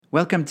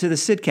Welcome to the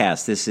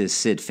Sydcast. This is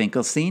Sid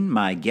Finkelstein.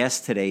 My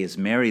guest today is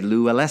Mary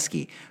Lou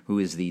Aleskie, who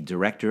is the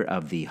director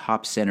of the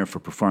Hop Center for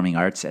Performing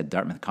Arts at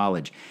Dartmouth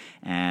College.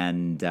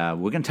 And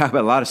we're going to talk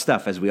about a lot of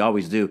stuff, as we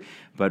always do.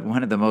 But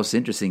one of the most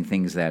interesting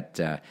things that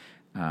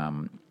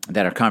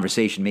our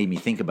conversation made me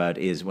think about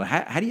is, well,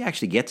 how do you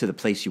actually get to the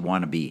place you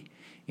want to be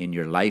in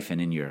your life and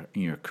in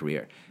your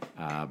career?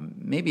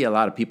 Maybe a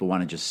lot of people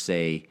want to just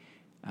say,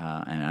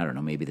 and I don't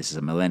know, maybe this is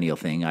a millennial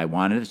thing. I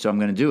wanted it, so I'm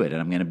going to do it, and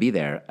I'm going to be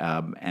there.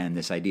 And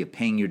this idea of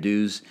paying your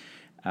dues,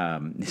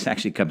 this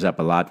actually comes up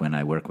a lot when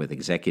I work with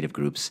executive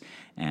groups,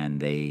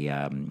 and they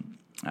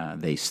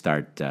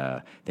start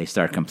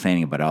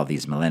complaining about all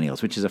these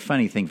millennials, which is a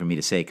funny thing for me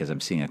to say because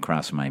I'm sitting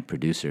across from my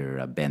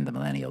producer, Ben the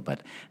millennial.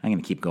 But I'm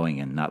going to keep going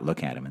and not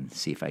look at him and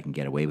see if I can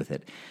get away with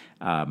it.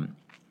 So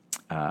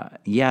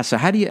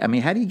how do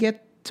you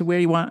get to where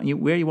you want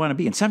to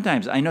be? And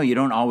sometimes I know you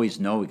don't always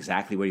know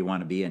exactly where you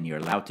want to be, and you're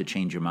allowed to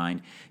change your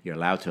mind. You're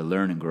allowed to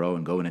learn and grow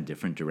and go in a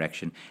different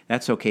direction.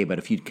 That's okay. But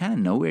if you kind of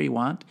know where you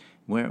want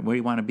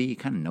to be, you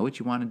kind of know what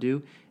you want to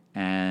do,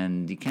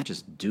 and you can't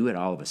just do it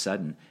all of a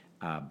sudden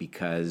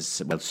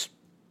because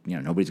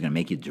nobody's going to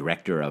make you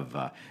director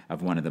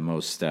of one of the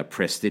most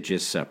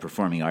prestigious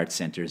performing arts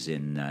centers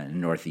in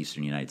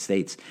northeastern United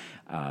States.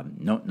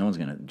 No one's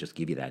going to just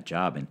give you that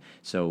job. And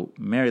so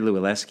Mary Lou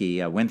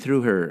Aleskie went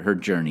through her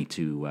journey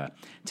to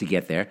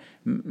get there.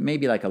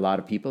 Maybe like a lot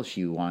of people,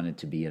 she wanted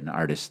to be an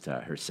artist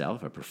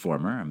herself, a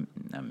performer,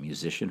 a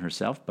musician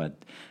herself.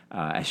 But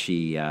as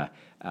she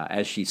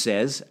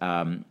says,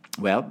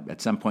 at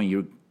some point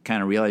you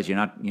kind of realize you're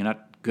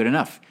not good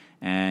enough,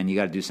 and you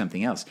got to do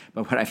something else.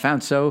 But what I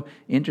found so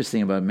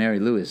interesting about Mary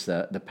Lou is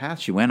the path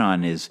she went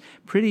on is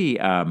pretty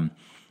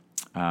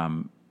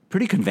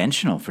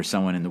conventional for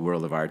someone in the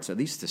world of arts, at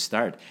least to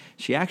start.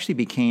 She actually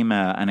became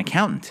an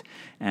accountant.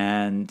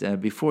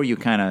 And before you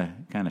kind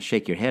of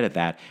shake your head at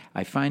that,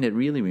 I find it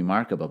really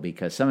remarkable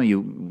because some of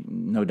you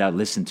no doubt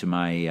listened to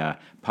my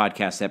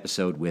podcast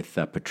episode with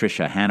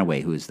Patricia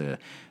Hanaway, who is the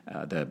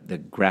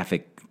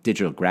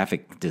digital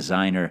graphic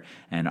designer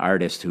and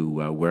artist who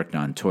worked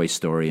on Toy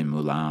Story and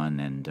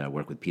Mulan and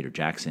worked with Peter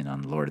Jackson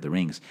on Lord of the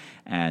Rings.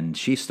 And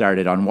she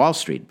started on Wall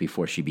Street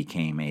before she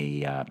became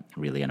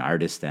really an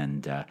artist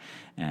and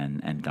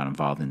got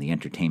involved in the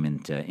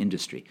entertainment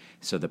industry.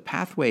 So the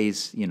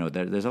pathways,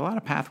 there's a lot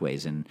of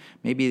pathways, and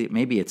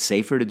maybe it's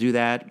safer to do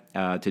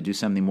that, to do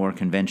something more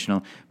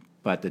conventional.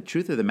 But the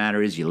truth of the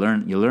matter is, you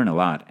learn a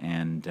lot.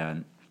 And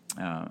in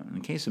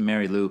the case of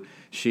Mary Lou,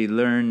 she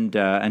learned,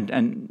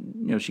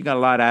 and she got a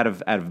lot out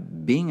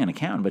of being an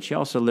accountant, but she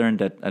also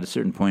learned at a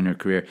certain point in her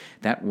career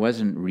that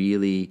wasn't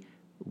really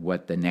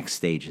what the next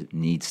stage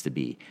needs to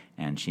be,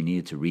 and she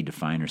needed to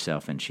redefine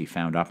herself, and she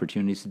found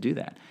opportunities to do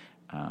that.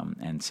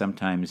 And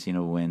sometimes,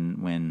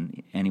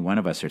 when any one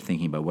of us are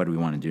thinking about what do we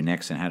want to do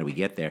next and how do we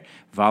get there,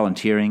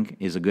 volunteering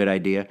is a good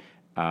idea.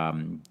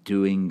 When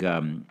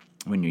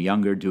you're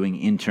younger, doing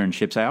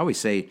internships. I always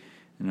say,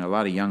 a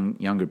lot of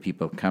younger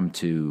people come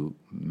to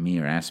me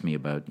or ask me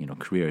about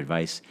career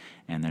advice,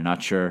 and they're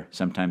not sure.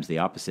 Sometimes the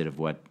opposite of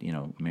what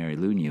Mary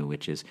Lou knew,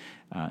 which is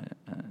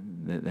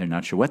they're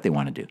not sure what they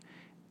want to do.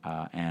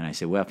 And I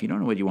say, well, if you don't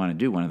know what you want to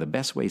do, one of the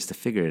best ways to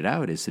figure it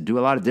out is to do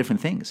a lot of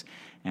different things.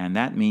 And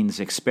that means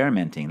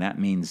experimenting. That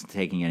means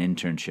taking an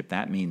internship.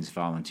 That means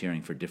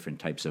volunteering for different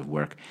types of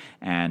work.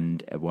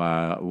 And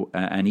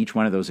each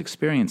one of those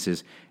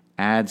experiences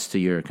adds to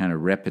your kind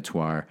of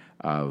repertoire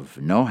of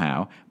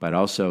know-how, but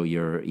also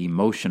your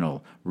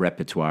emotional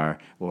repertoire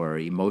or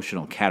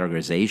emotional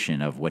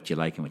categorization of what you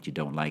like and what you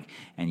don't like,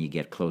 and you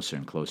get closer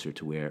and closer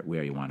to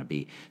where you want to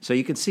be. So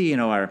you can see,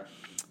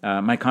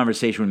 my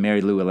conversation with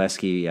Mary Lou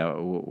Aleskie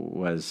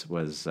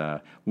was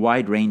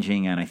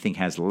wide-ranging, and I think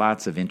has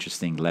lots of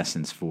interesting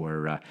lessons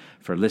for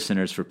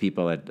listeners, for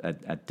people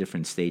at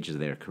different stages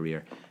of their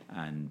career.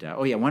 And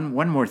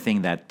one more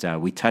thing that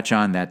we touch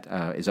on that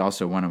is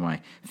also one of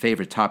my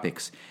favorite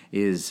topics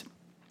is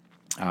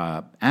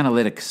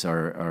analytics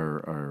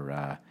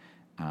or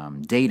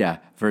data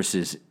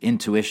versus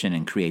intuition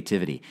and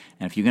creativity.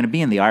 And if you're going to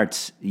be in the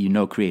arts,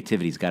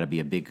 creativity's got to be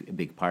a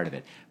big part of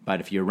it.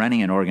 But if you're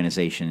running an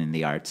organization in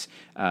the arts,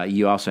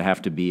 you also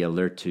have to be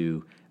alert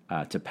to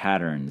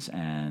patterns,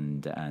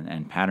 and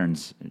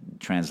patterns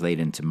translate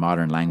into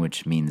modern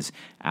language means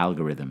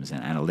algorithms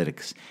and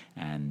analytics.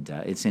 And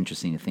it's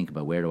interesting to think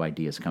about, where do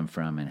ideas come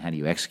from, and how do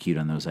you execute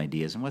on those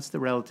ideas, and what's the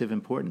relative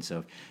importance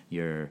of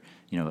your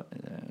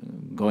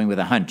going with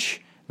a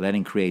hunch,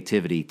 letting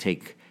creativity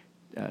take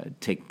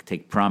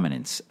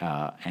prominence,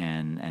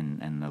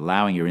 and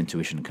allowing your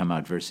intuition to come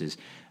out versus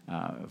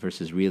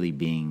really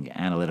being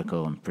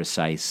analytical and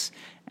precise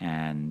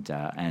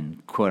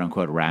and quote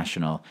unquote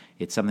rational.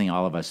 It's something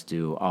all of us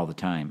do all the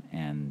time,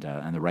 and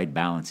the right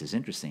balance is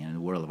interesting. And in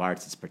the world of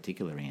arts, it's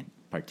particularly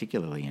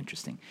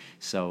interesting.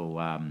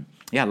 So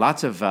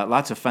lots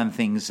of fun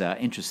things,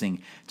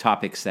 interesting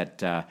topics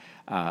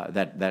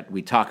that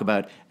we talk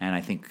about, and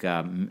I think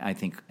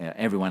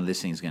everyone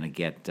listening is going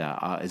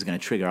to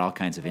trigger all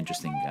kinds of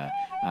interesting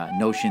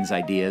notions,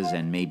 ideas,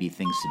 and maybe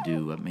things to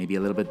do maybe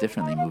a little bit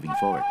differently moving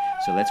forward.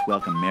 So let's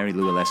welcome Mary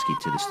Lou Aleskie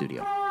to the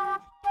studio.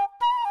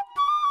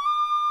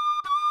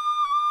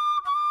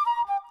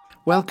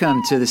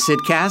 Welcome to the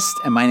Sydcast,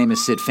 and my name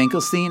is Sid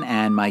Finkelstein,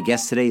 and my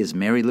guest today is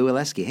Mary Lou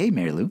Aleskie. Hey,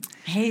 Mary Lou.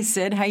 Hey,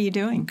 Sid. How you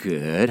doing?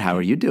 Good. How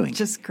are you doing?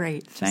 Just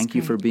great. Thank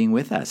you for being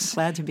with us.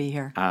 Glad to be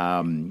here.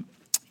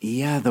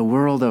 The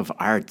world of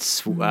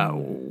arts.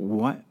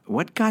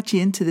 What got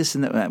you into this?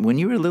 When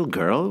you were a little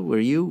girl, were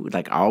you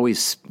like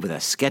always with a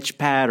sketch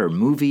pad or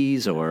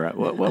movies, or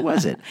what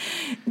was it?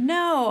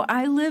 No,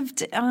 I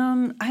lived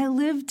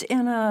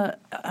in a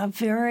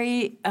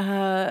very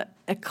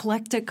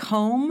eclectic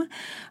home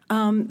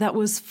that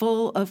was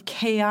full of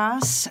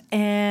chaos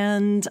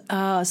and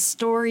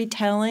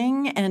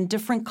storytelling and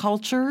different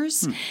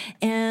cultures.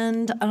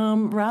 And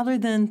rather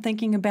than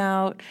thinking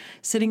about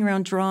sitting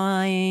around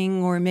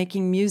drawing or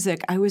making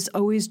music, I was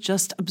always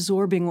just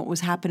absorbing what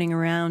was happening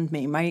around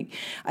me.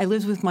 I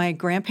lived with my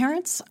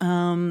grandparents.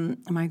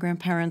 My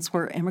grandparents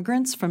were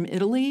immigrants from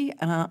Italy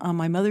on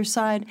my mother's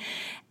side,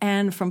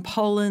 and from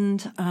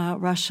Poland,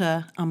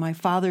 Russia on my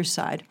father's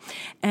side.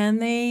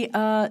 And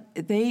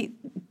they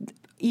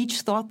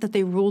each thought that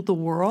they ruled the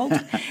world,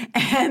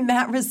 and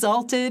that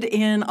resulted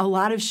in a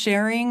lot of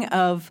sharing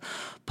of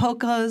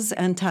polkas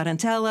and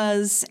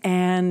tarantellas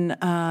and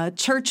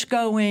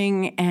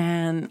church-going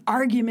and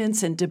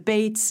arguments and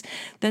debates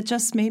that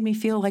just made me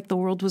feel like the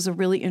world was a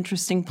really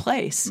interesting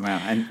place.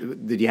 Wow.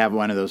 And did you have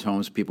one of those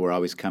homes people were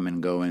always come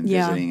and go and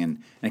visiting, and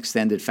an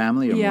extended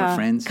family or more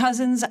friends?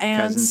 Cousins,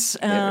 aunts.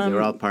 They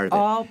were all part of it?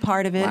 All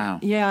part of it. Wow.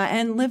 Yeah,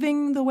 and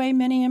living the way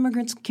many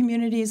immigrant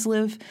communities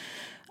live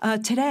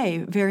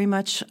today, very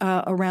much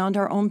around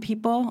our own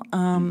people,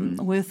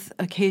 with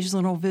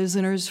occasional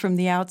visitors from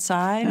the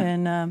outside.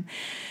 And,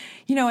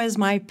 as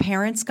my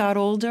parents got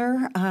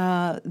older,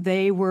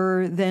 they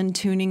were then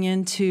tuning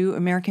into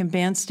American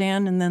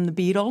Bandstand and then the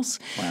Beatles.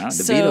 Wow,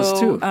 Beatles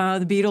too.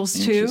 The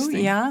Beatles too,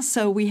 yeah.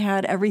 So we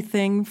had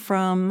everything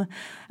from,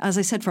 as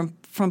I said,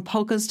 from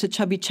polkas to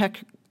Chubby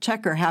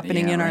Checker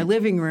happening in our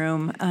living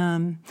room.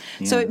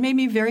 So it made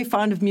me very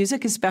fond of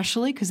music,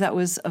 especially because that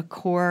was a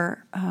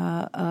core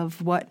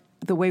of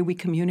the way we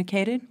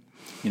communicated.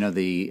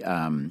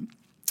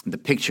 The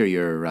picture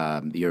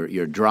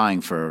you're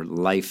drawing for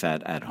life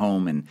at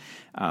home, and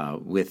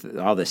with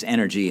all this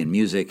energy and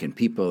music and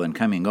people and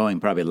coming and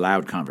going, probably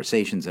loud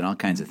conversations and all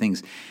kinds of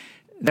things.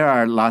 There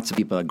are lots of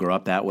people that grow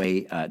up that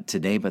way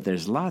today, but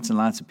there's lots and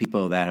lots of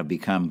people that have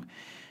become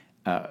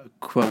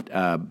quote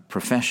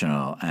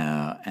professional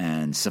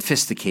and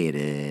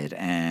sophisticated,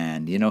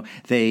 and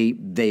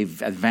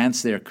they've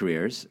advanced their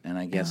careers, and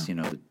I guess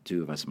the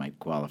two of us might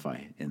qualify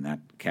in that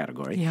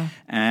category. Yeah.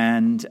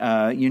 And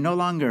you're no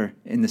longer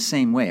in the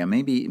same way.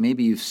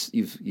 Maybe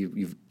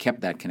you've kept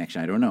that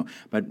connection. I don't know,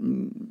 but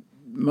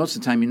most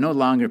of the time you're no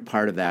longer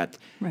part of that.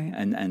 Right.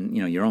 And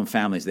your own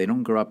families, they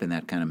don't grow up in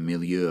that kind of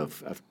milieu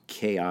of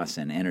chaos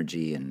and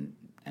energy and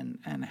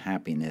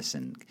happiness,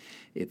 and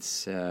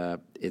it's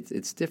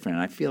different.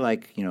 And I feel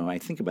like I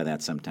think about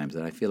that sometimes,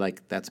 that I feel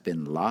like that's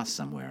been lost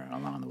somewhere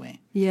along the way.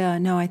 Yeah,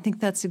 no, I think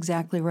that's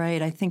exactly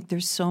right. I think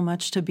there's so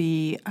much to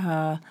be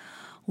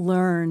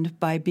learned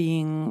by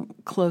being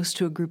close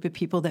to a group of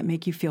people that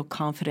make you feel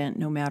confident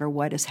no matter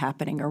what is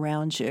happening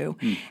around you.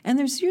 And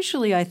there's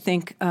usually, I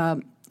think,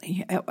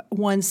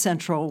 one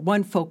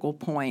focal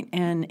point.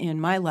 And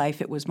in my life,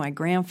 it was my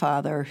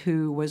grandfather,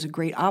 who was a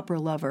great opera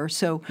lover.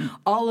 So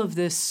all of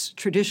this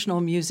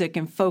traditional music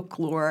and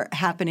folklore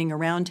happening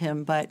around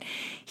him. But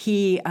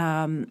he,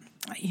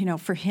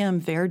 for him,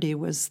 Verdi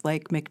was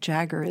like Mick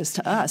Jagger is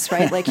to us,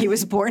 right? Like he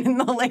was born in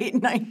the late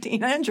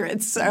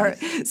 1900s or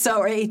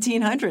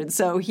 1800s.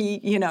 So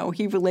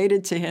he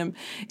related to him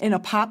in a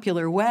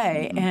popular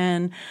way.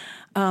 And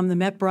the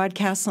Met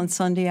broadcasts on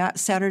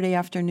Saturday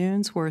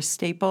afternoons were a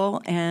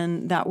staple,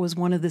 and that was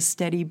one of the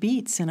steady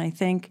beats. And I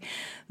think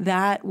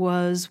that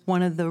was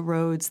one of the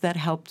roads that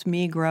helped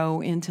me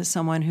grow into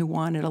someone who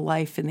wanted a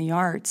life in the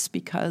arts,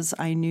 because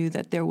I knew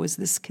that there was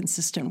this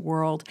consistent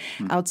world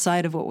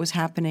outside of what was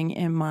happening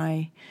in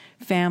my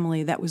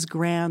family that was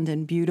grand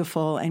and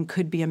beautiful and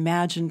could be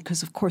imagined,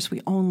 because, of course,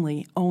 we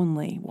only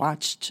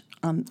watched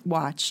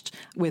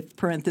with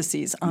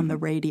parentheses on the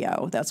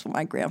radio. That's what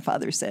my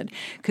grandfather said,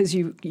 because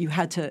you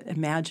had to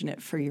imagine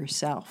it for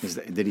yourself.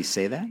 Did he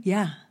say that?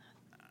 Yeah.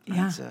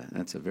 Yeah.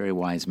 That's a very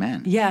wise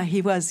man. Yeah,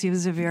 he was. He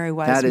was a very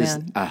wise man. That is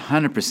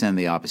 100%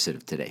 the opposite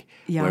of today,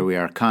 where we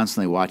are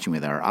constantly watching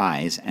with our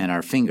eyes and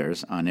our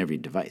fingers on every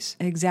device.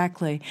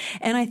 Exactly.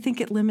 And I think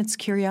it limits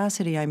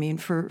curiosity. I mean,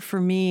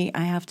 for me,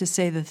 I have to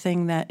say the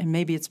thing that, and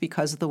maybe it's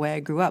because of the way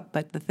I grew up,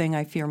 but the thing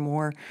I fear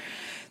more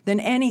than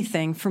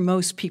anything for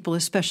most people,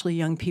 especially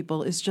young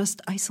people, is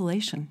just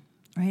isolation.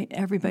 right?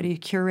 Everybody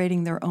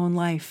curating their own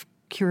life,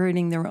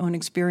 curating their own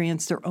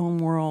experience, their own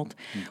world.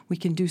 We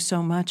can do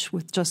so much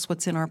with just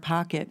what's in our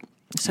pocket.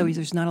 So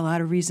there's not a lot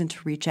of reason to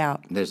reach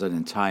out. There's an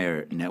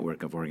entire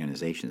network of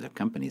organizations, of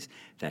companies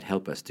that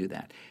help us do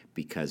that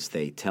because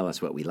they tell us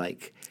what we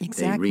like.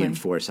 Exactly. They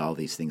reinforce all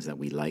these things that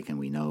we like and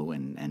we know,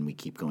 and we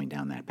keep going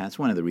down that path. It's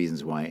one of the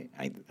reasons why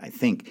I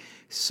think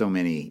so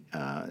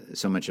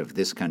much of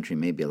this country,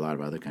 maybe a lot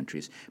of other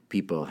countries,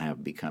 people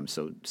have become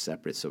so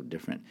separate, so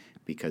different,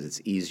 because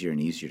it's easier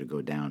and easier to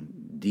go down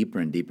deeper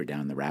and deeper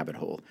down the rabbit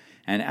hole.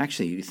 And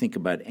actually, you think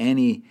about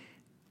any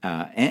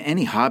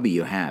hobby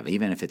you have,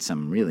 even if it's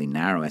some really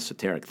narrow,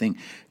 esoteric thing,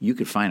 you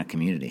could find a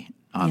community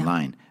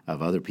online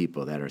of other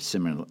people that are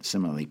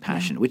similarly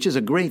passionate, which is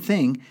a great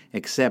thing,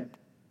 except,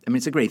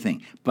 it's a great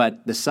thing.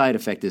 But the side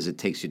effect is it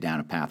takes you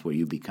down a path where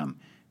you become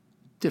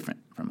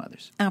different from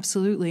others.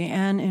 Absolutely.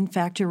 And in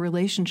fact, your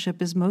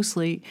relationship is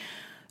mostly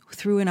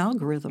through an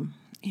algorithm.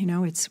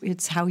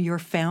 It's how you're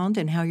found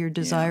and how your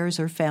desires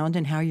are found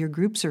and how your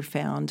groups are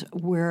found,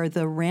 where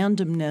the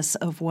randomness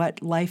of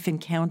what life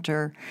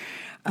encounter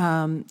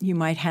you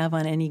might have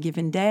on any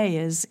given day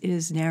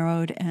is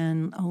narrowed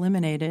and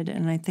eliminated.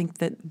 And I think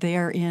that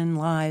therein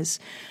lies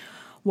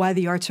why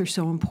the arts are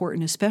so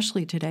important,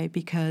 especially today,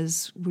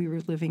 because we were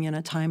living in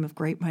a time of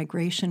great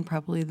migration,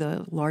 probably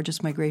the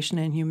largest migration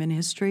in human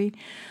history.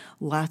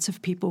 Lots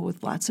of people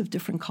with lots of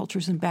different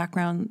cultures and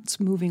backgrounds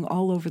moving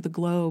all over the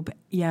globe,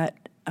 yet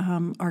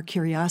our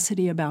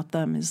curiosity about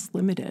them is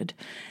limited.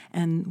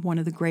 And one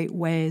of the great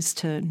ways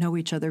to know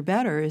each other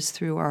better is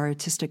through our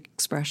artistic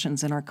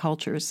expressions and our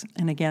cultures.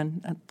 And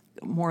again,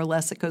 more or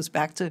less it goes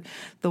back to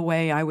the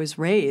way I was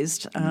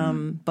raised,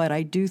 but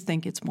I do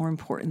think it's more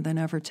important than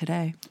ever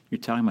today.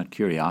 You're talking about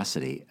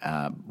curiosity.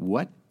 How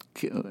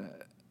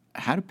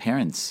do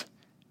parents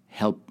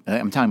help?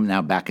 I'm talking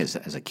now back as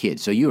a kid.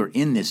 So you were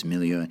in this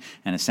milieu,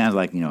 and it sounds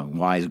like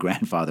wise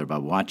grandfather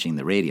about watching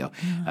the radio.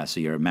 So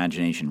your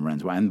imagination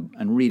runs wild,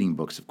 and reading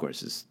books, of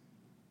course,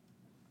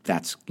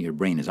 that's your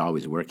brain is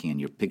always working, and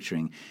you're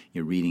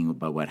reading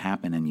about what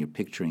happened, and you're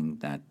picturing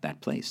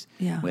that place.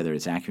 Yeah. Whether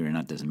it's accurate or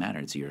not doesn't matter.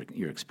 It's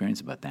your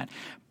experience about that.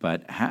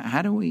 But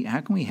how can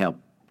we help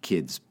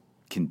kids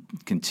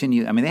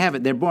continue?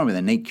 They're born with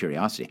innate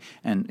curiosity,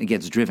 and it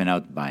gets driven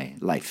out by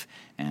life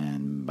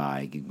and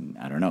by,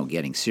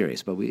 getting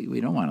serious. But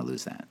we don't want to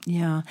lose that.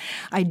 Yeah.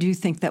 I do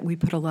think that we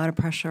put a lot of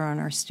pressure on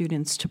our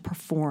students to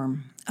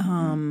perform.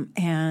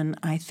 And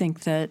I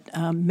think that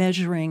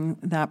measuring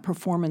that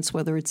performance,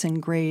 whether it's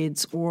in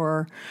grades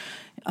or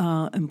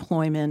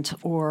employment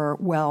or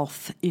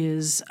wealth,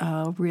 is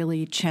a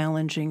really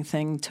challenging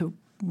thing to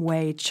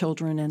weigh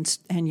children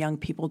and young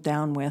people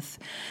down with.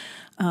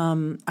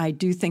 I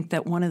do think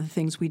that one of the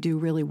things we do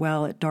really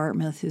well at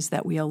Dartmouth is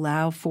that we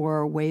allow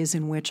for ways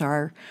in which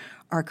our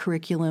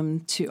curriculum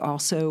to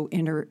also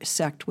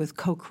intersect with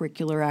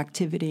co-curricular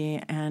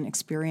activity and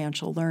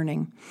experiential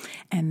learning.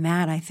 And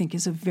that, I think,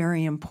 is a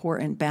very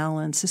important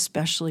balance,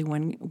 especially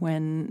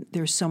when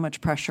there's so much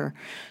pressure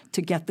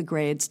to get the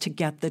grades, to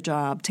get the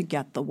job, to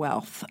get the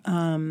wealth.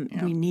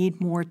 We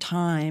need more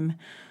time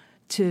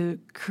to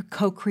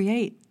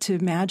co-create, to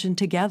imagine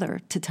together,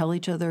 to tell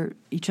each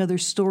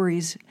other's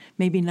stories,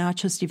 maybe not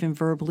just even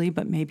verbally,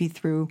 but maybe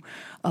through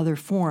other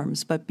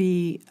forms, but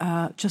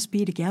just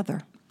be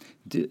together.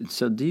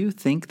 So do you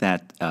think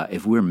that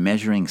if we're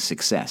measuring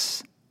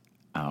success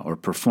or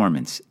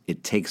performance,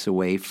 it takes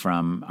away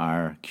from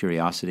our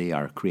curiosity,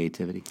 our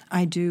creativity?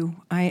 I do.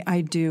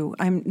 I do.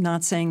 I'm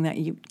not saying that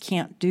you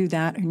can't do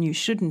that and you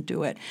shouldn't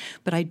do it,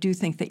 but I do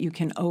think that you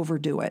can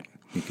overdo it.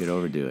 You could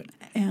overdo it.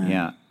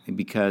 Yeah,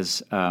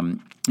 because,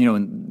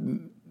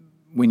 when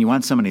you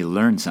want somebody to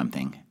learn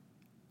something,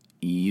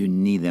 you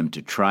need them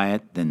to try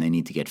it, then they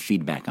need to get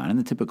feedback on it. And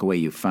the typical way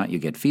you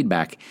get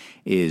feedback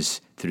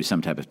is through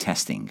some type of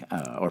testing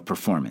or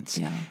performance.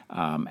 Yeah.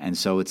 And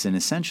so it's an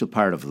essential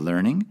part of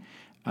learning.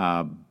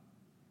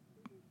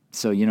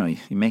 So, you're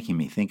making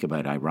me think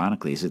about,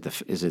 ironically, is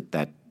it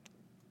that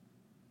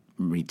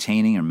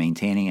retaining or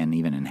maintaining and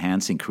even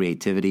enhancing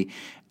creativity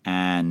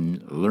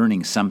and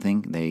learning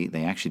something,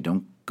 they actually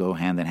don't go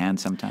hand in hand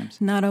sometimes?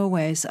 Not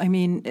always. I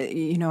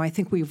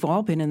think we've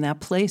all been in that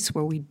place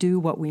where we do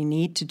what we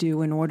need to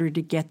do in order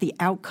to get the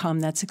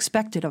outcome that's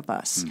expected of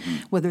us,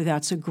 whether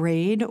that's a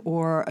grade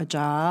or a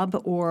job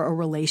or a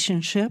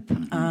relationship.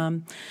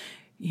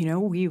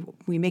 We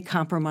make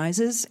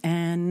compromises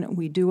and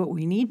we do what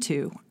we need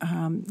to.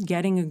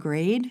 Getting a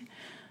grade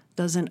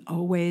doesn't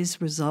always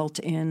result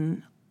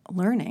in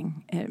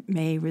learning. It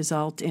may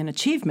result in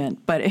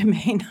achievement, but it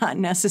may not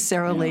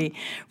necessarily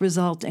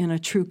result in a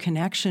true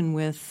connection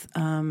with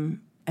an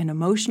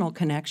emotional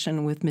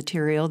connection with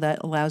material that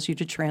allows you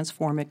to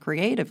transform it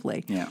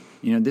creatively. Yeah.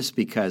 This is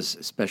because,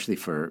 especially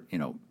for,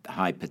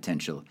 high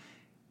potential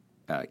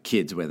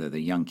kids, whether they're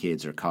young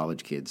kids or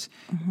college kids,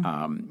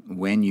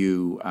 when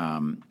you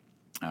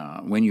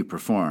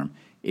perform,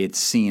 it's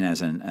seen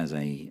as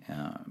a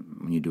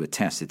when you do a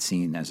test, it's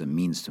seen as a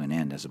means to an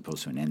end as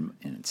opposed to an end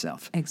in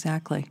itself.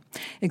 Exactly.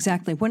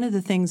 One of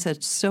the things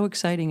that's so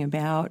exciting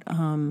about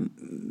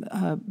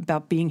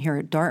being here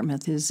at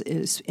Dartmouth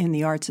is in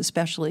the arts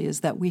especially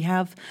is that we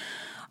have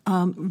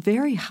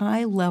very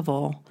high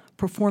level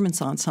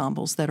performance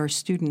ensembles that our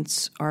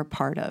students are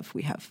part of.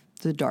 We have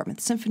the Dartmouth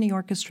Symphony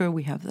Orchestra,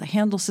 we have the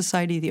Handel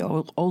Society, the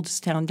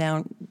oldest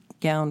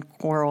town-gown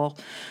choral,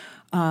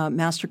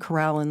 master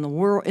chorale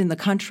in the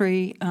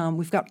country.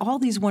 We've got all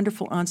these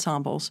wonderful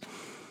ensembles.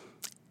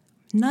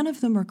 None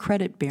of them are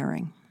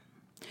credit-bearing.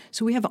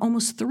 So we have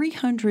almost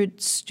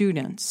 300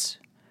 students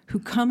who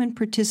come and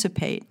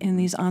participate in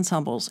these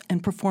ensembles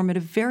and perform at a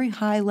very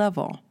high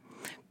level.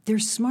 They're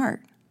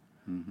smart.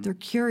 Mm-hmm. They're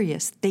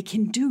curious. They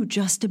can do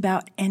just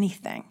about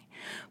anything.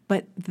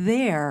 But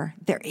they're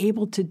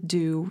able to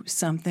do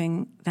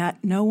something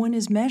that no one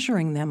is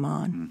measuring them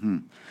on. Mm-hmm.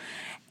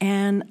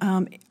 And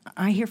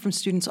I hear from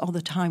students all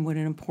the time what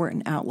an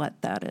important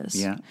outlet that is.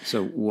 Yeah.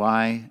 So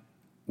why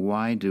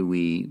do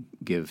we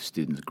give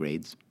students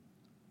grades?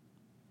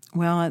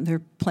 Well, there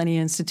are plenty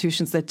of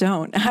institutions that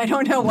don't. I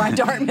don't know why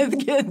Dartmouth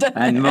does.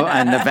 and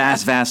the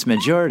vast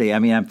majority. I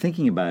mean, I'm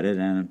thinking about it,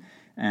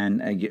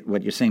 and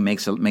what you're saying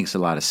makes a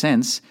lot of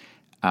sense.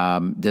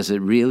 Does it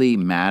really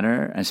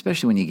matter,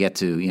 especially when you get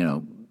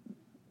to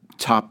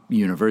top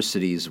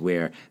universities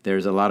where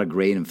there's a lot of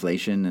grade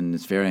inflation, and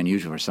it's very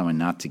unusual for someone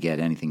not to get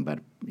anything but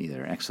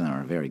either excellent or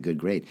a very good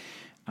grade.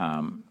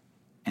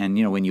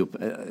 And when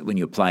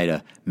you apply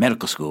to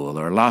medical school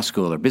or law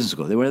school or business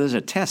school, where there's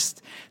a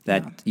test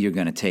that you're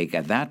going to take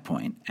at that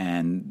point,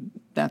 and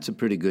that's a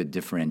pretty good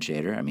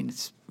differentiator. I mean,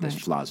 there's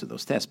flaws with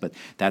those tests, but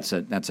that's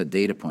a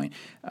data point.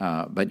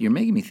 But you're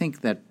making me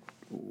think that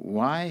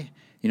why.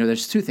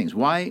 There's two things.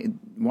 Why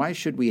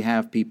should we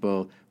have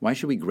people? Why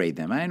should we grade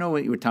them? I know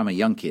what you were talking about,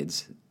 young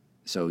kids.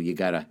 So you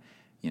gotta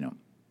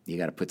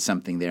put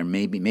something there.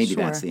 Maybe sure.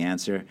 That's the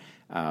answer.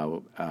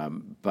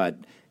 But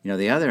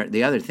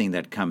the other thing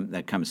that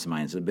comes to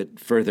mind is a bit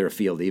further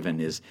afield. Even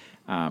is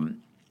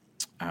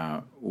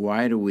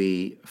why do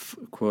we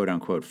quote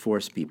unquote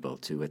force people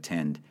to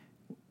attend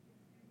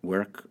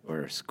work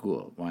or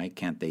school? Why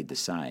can't they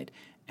decide?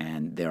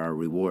 And there are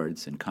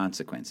rewards and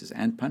consequences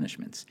and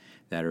punishments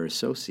that are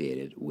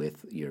associated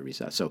with your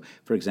results. So,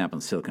 for example,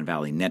 in Silicon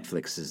Valley,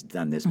 Netflix has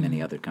done this, many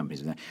other companies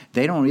have done.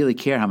 They don't really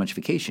care how much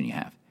vacation you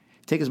have.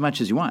 Take as much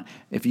as you want.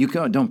 If you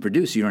don't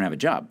produce, you don't have a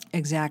job.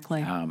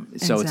 Exactly.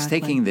 So it's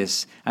taking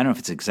this, I don't know if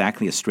it's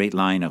exactly a straight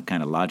line of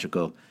kind of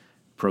logical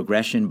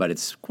progression, but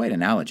it's quite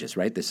analogous,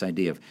 right? This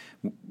idea of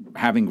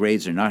having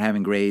grades or not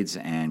having grades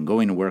and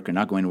going to work or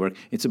not going to work.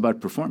 It's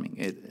about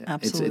performing.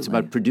 Absolutely. It's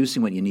about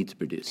producing what you need to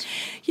produce.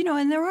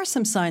 And there are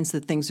some signs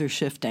that things are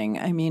shifting.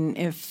 I mean,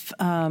 if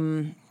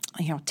 10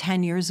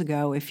 years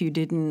ago, if you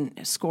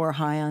didn't score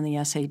high on the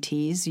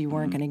SATs, you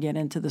weren't going to get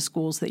into the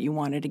schools that you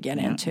wanted to get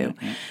into.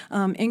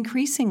 Yeah.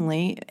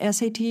 Increasingly,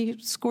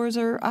 SAT scores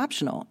are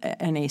optional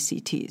and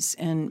ACTs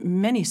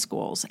in many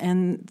schools,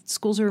 and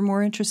schools are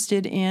more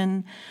interested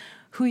in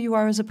who you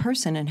are as a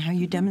person and how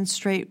you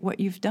demonstrate what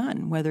you've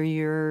done, whether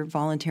you're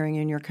volunteering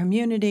in your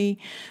community,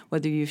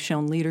 whether you've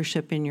shown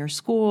leadership in your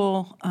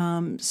school.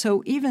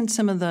 So even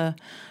some of the,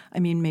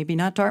 maybe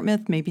not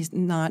Dartmouth, maybe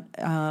not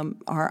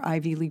our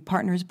Ivy League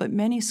partners, but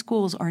many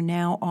schools are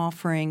now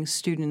offering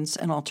students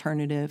an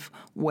alternative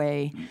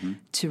way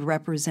to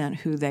represent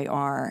who they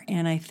are.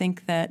 And I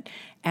think that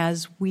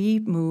as we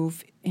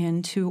move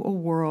into a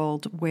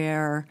world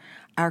where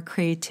our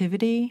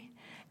creativity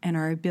and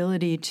our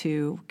ability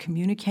to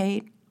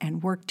communicate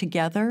and work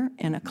together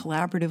in a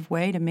collaborative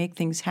way to make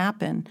things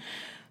happen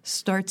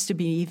starts to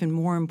be even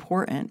more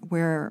important,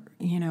 where,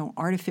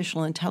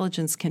 artificial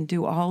intelligence can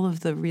do all of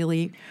the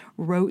really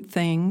rote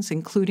things,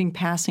 including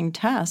passing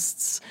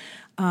tests.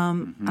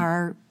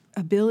 Our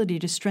ability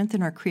to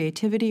strengthen our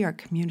creativity, our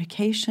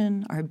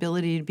communication, our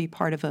ability to be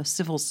part of a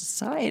civil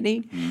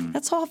society,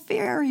 that's all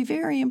very,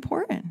 very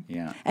important.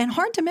 Yeah. And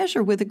hard to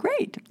measure with a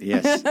grade.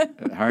 Yes,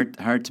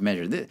 hard to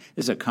measure. This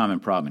is a common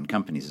problem in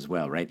companies as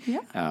well, right?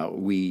 Yeah.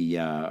 We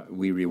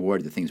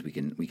reward the things we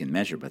can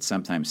measure, but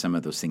sometimes some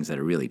of those things that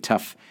are really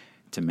tough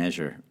to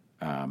measure,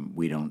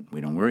 we don't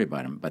worry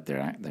about them, but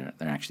they're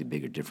actually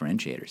bigger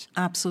differentiators.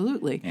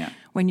 Absolutely. Yeah.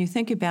 When you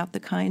think about the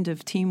kind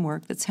of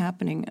teamwork that's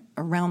happening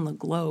around the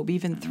globe,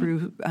 even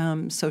through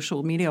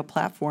social media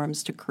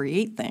platforms to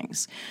create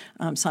things,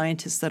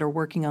 scientists that are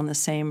working on the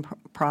same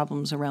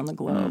problems around the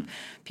globe,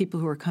 people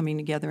who are coming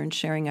together and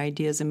sharing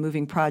ideas and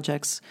moving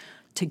projects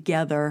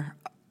together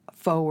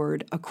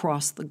forward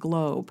across the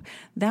globe,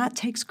 that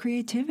takes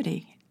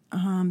creativity.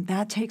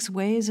 That takes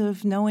ways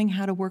of knowing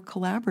how to work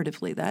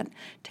collaboratively. That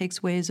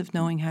takes ways of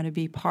knowing how to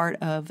be part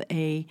of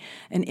an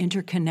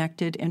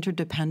interconnected,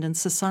 interdependent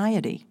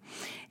society.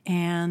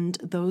 And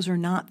those are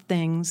not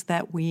things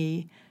that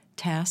we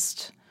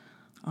test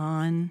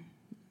on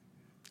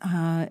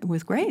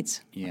with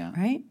grades. Yeah.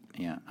 Right?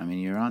 Yeah.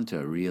 You're onto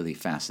a really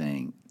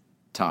fascinating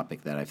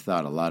topic that I've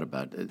thought a lot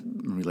about. It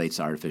relates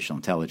to artificial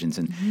intelligence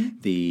and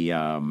the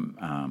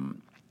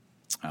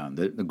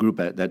the group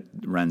that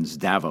runs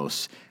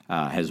Davos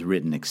has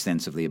written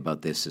extensively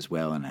about this as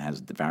well, and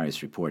has the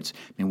various reports.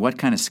 I mean, what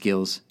kind of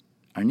skills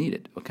are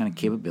needed? What kind of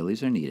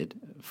capabilities are needed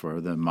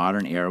for the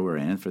modern era we're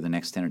in for the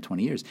next 10 or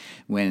 20 years?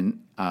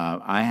 When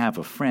I have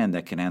a friend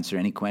that can answer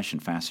any question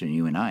faster than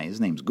you and I, his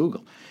name's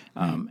Google,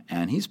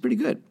 and he's pretty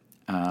good,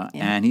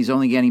 and he's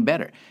only getting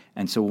better.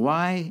 And so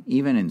why,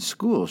 even in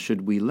school,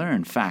 should we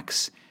learn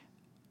facts?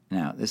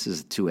 Now, this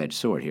is a two-edged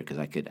sword here, because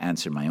I could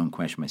answer my own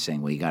question by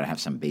saying, well, you got to have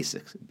some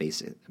basis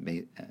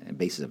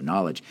of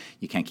knowledge.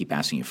 You can't keep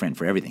asking your friend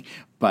for everything.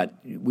 But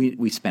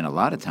we spend a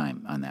lot of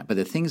time on that. But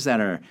the things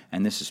that are,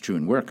 and this is true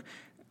in work,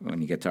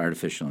 when you get to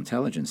artificial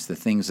intelligence, the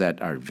things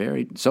that are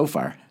so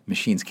far,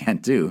 machines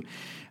can't do,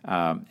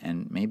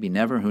 and maybe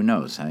never, who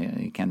knows?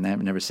 You can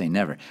never say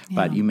never. Yeah.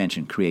 But you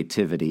mentioned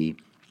creativity,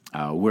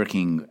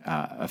 working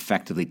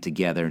effectively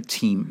together,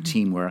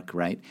 teamwork,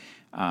 right?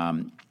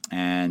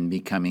 And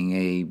becoming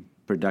a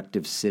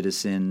productive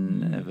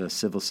citizen of a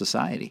civil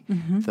society.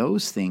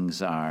 Those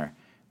things are.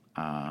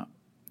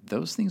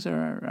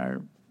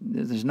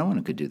 There's no one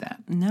who could do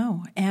that.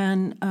 No,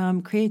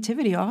 and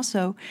creativity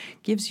also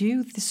gives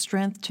you the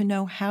strength to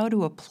know how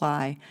to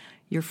apply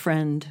your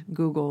friend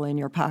Google in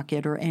your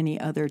pocket or any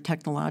other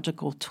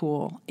technological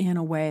tool in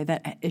a way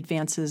that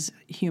advances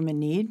human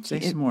need.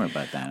 Say some more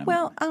about that.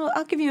 Well,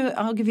 I'll give you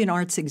an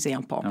arts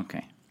example.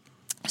 Okay.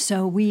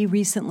 So we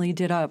recently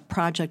did a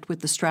project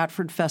with the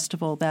Stratford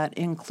Festival that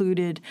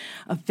included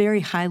a very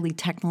highly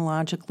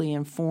technologically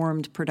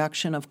informed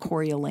production of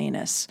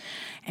Coriolanus.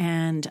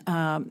 And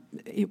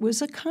it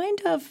was a kind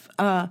of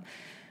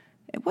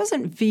it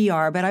wasn't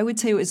VR, but I would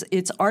say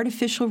it's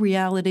artificial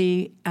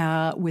reality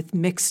with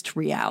mixed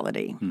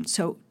reality.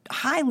 So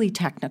highly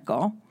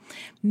technical,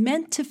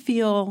 meant to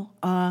feel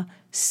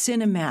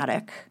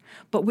cinematic,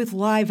 but with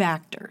live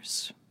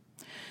actors.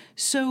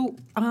 So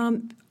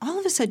all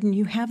of a sudden,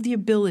 you have the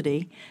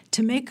ability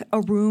to make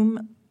a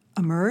room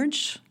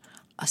emerge,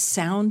 a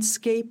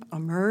soundscape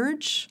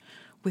emerge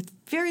with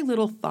very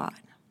little thought.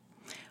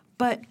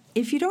 But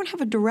if you don't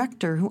have a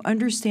director who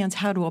understands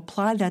how to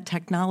apply that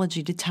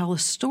technology to tell a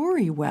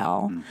story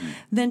well,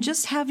 then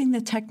just having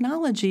the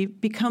technology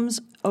becomes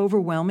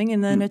overwhelming,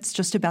 and then it's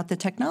just about the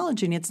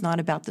technology and it's not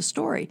about the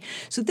story.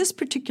 So this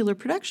particular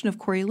production of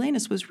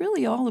Coriolanus was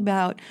really all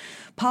about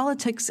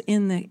politics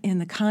in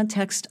the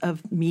context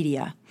of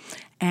media.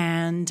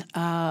 And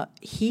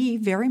he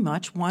very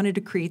much wanted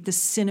to create this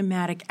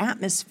cinematic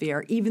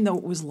atmosphere, even though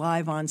it was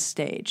live on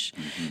stage,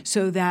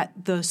 so that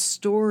the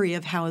story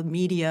of how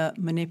media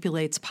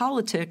manipulates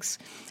politics,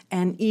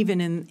 and even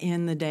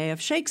in the day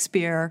of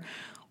Shakespeare,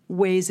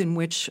 ways in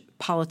which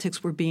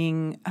politics were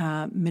being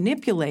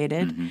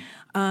manipulated,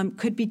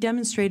 could be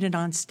demonstrated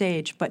on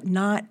stage, but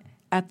not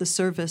at the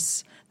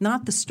service,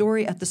 not the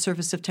story at the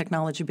service of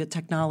technology, but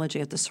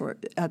technology at the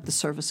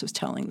service of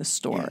telling the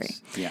story,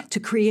 to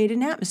create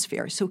an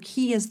atmosphere. So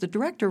he, as the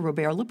director,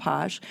 Robert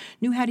Lepage,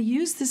 knew how to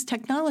use this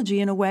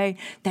technology in a way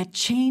that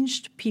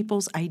changed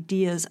people's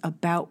ideas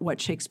about what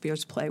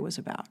Shakespeare's play was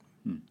about.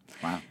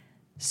 Wow.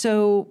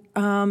 So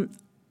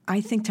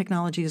I think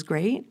technology is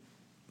great,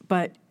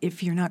 but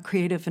if you're not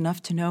creative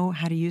enough to know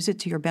how to use it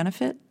to your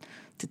benefit,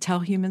 to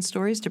tell human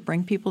stories, to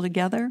bring people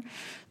together,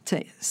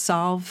 to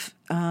solve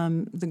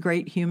the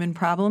great human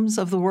problems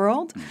of the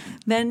world,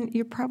 then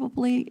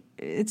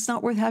it's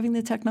not worth having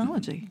the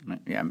technology.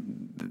 Yeah,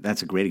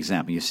 that's a great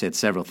example. You said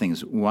several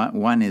things.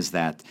 One is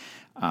that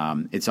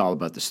it's all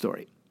about the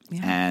story.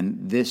 Yeah.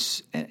 And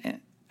this,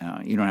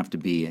 you don't have to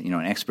be an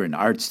expert in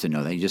arts to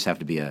know that. You just have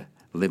to be a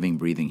living,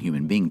 breathing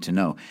human being to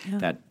know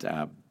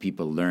that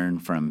people learn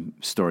from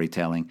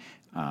storytelling.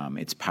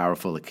 It's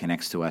powerful. It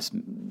connects to us.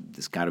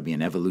 There's got to be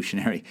an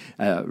evolutionary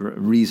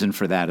reason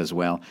for that as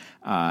well,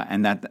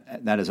 and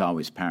that is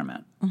always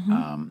paramount.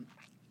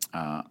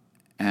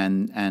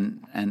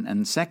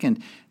 And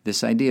second,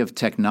 this idea of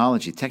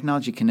technology.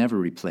 Technology can never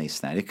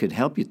replace that. It could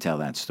help you tell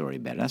that story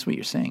better. That's what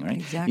you're saying, right?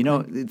 Exactly.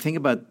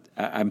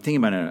 I'm thinking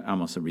about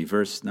almost a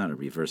reverse, not a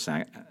reverse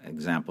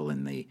example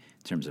in the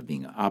terms of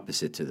being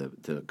opposite to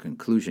the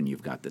conclusion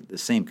you've got, the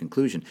same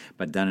conclusion,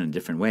 but done in a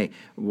different way.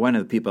 One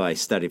of the people I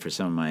study for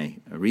some of my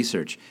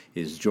research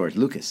is George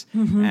Lucas,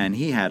 and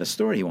he had a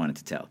story he wanted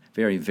to tell,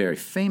 very, very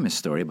famous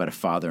story about a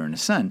father and a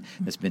son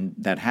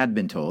that had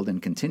been told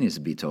and continues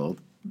to be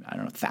told, I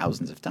don't know,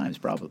 thousands of times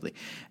probably,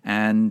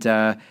 and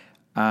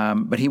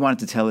but he wanted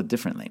to tell it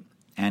differently,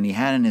 and he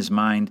had in his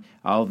mind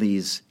all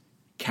these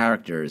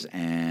characters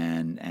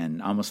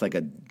and almost like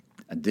a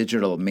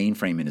digital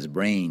mainframe in his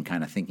brain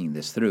kind of thinking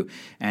this through.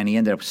 And he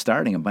ended up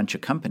starting a bunch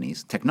of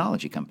companies,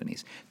 technology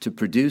companies, to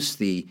produce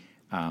the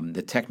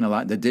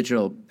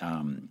digital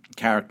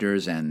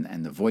characters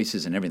and the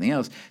voices and everything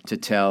else to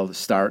tell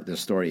the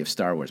story of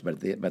Star Wars. But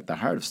the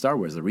heart of Star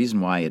Wars, the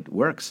reason why it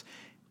works,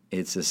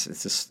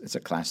 it's a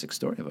classic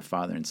story of a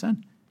father and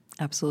son.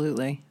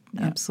 Absolutely.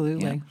 Yeah.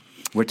 Absolutely. Yeah.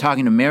 We're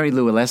talking to Mary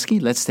Lou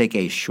Aleskie. Let's take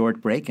a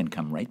short break and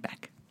come right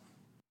back.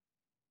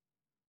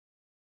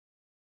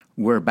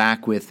 We're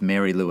back with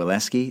Mary Lou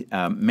Aleskie.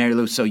 Mary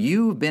Lou, so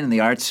you've been in the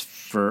arts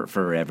for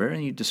forever,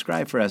 and you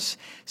describe for us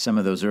some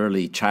of those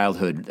early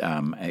childhood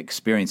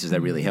experiences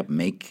that really helped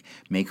make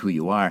who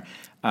you are.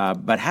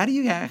 But how do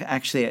you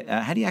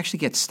actually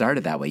get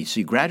started that way? So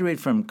you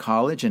graduated from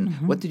college, and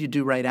what did you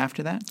do right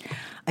after that?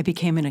 I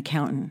became an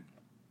accountant.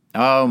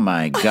 Oh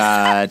my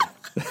God!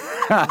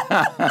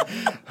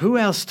 Who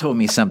else told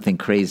me something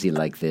crazy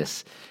like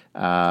this?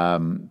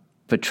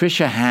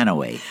 Patricia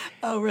Hanaway.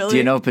 Oh, really? Do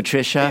you know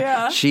Patricia?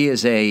 Yeah. She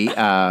is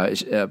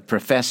a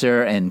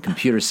professor in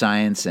computer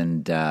science,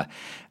 and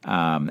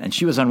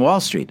she was on Wall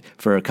Street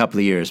for a couple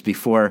of years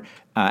before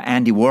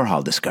Andy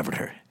Warhol discovered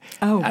her.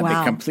 Oh,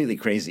 wow. Completely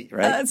crazy,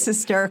 right? That's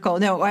hysterical.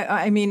 No,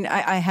 I mean,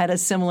 I had a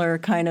similar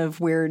kind of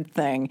weird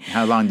thing.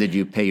 How long did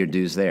you pay your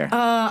dues there?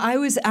 I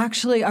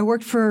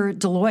worked for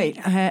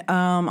Deloitte.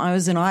 I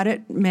was an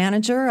audit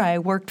manager. I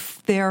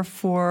worked there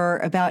for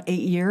about 8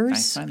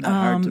 years. I find that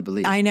hard to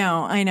believe. I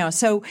know.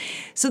 So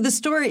the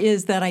story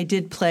is that I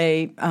did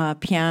play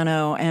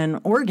piano and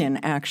organ,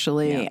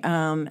 actually,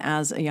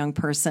 as a young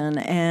person.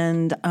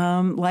 And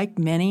like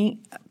many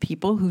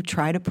people who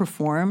try to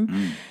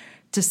perform,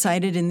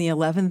 decided in the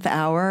 11th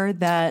hour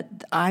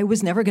that I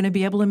was never going to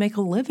be able to make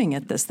a living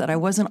at this, that I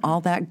wasn't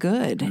all that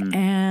good.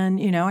 And,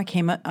 I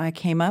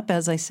came up,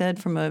 as I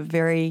said, from a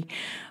very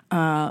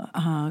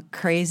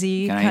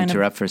crazy Can kind I of...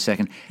 interrupt for a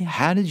second? Yeah.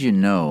 How did you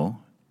know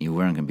you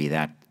weren't going to be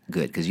that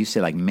good? Because you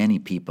say like many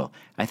people.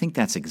 I think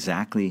that's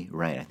exactly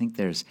right. I think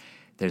there's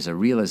a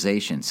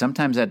realization.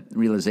 Sometimes that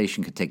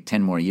realization could take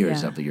 10 more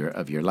years of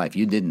your life.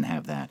 You didn't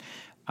have that.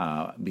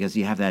 Because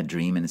you have that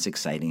dream and it's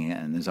exciting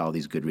and there's all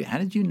these good How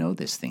did you know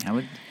this thing?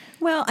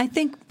 Well, I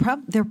think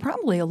there are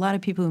probably a lot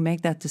of people who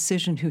make that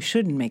decision who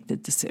shouldn't make the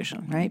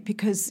decision, right?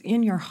 Because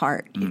in your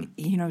heart,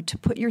 to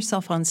put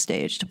yourself on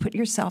stage, to put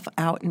yourself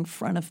out in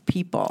front of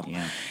people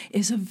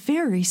is a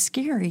very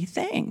scary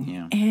thing.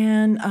 Yeah.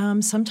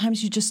 And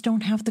sometimes you just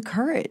don't have the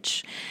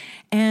courage.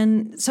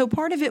 And so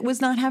part of it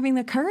was not having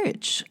the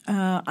courage.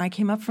 I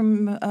came up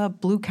from a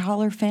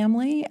blue-collar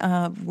family.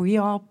 We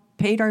all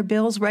paid our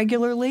bills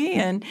regularly,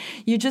 and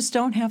you just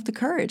don't have the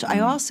courage. I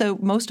also,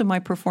 most of my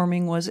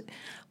performing was,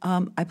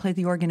 I played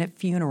the organ at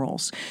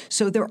funerals.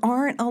 So there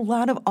aren't a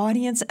lot of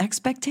audience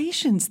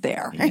expectations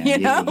there. Yeah, you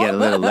get a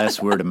little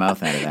less word of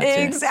mouth out of that,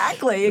 too.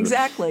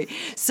 Exactly.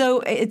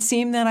 So it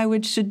seemed that I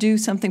should do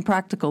something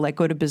practical, like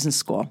go to business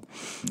school,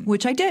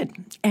 which I did.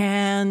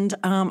 And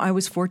I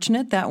was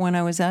fortunate that when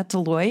I was at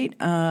Deloitte,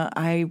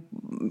 I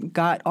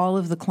got all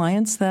of the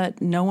clients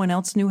that no one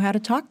else knew how to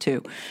talk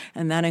to.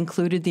 And that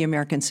included the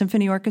American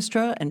Symphony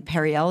Orchestra and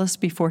Perry Ellis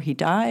before he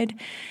died.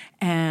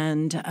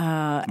 And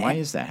why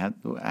is that?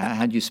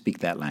 How do you speak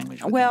that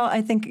language? Well,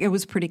 I think it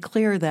was pretty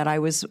clear that I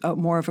was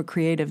more of a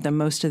creative than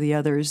most of the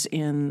others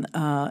in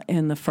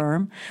the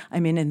firm. I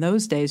mean, in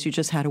those days, you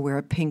just had to wear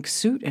a pink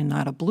suit and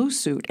not a blue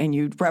suit, and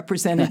you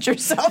represented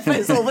yourself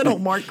as a little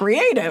more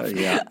creative.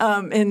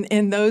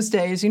 In those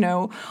days,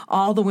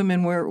 all the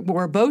women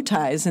wore bow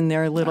ties in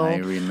their little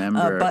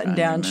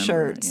button-down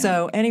shirt. Yeah.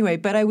 So anyway,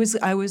 but I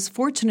was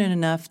fortunate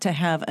enough to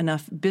have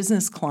enough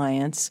business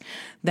clients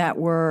that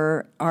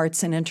were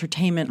arts and entertainment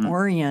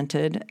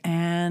oriented,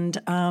 and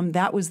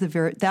that was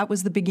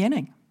the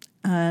beginning.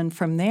 And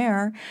from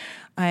there,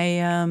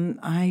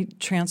 I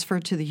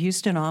transferred to the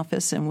Houston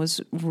office and was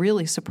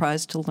really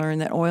surprised to learn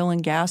that oil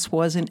and gas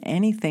wasn't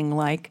anything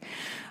like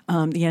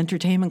the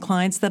entertainment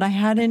clients that I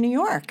had in New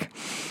York.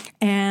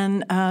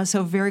 And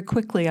so very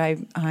quickly,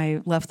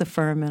 I left the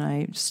firm and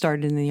I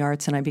started in the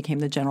arts, and I became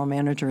the general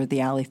manager of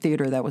the Alley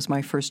Theater. That was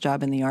my first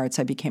job in the arts.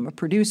 I became a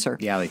producer.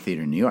 The Alley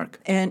Theater in New York?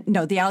 And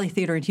no, the Alley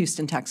Theater in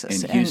Houston,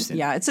 Texas. In Houston.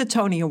 And, it's a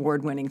Tony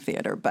Award-winning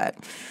theater. But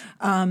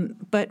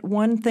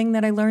one thing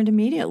that I learned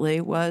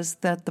immediately was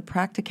that the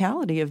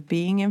practicality of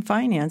being in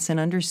finance and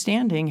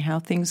understanding how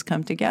things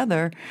come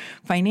together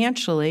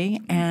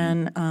financially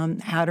and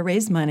how to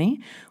raise money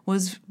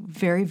was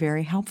very,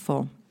 very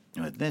helpful.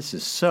 This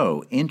is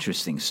so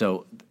interesting.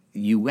 So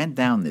you went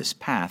down this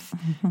path,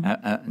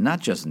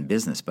 not just in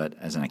business, but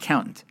as an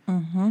accountant,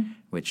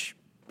 which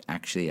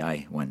actually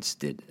I once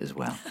did as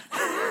well.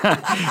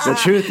 The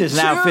truth is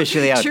now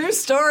officially out. True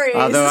stories.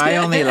 Although I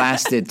only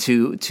lasted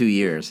two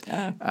years.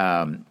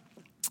 And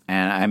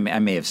I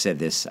may have said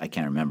this, I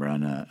can't remember,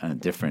 on a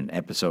different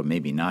episode,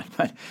 maybe not.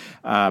 But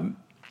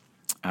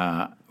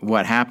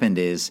what happened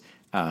is,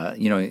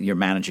 your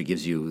manager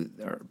gives you,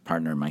 or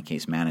partner, in my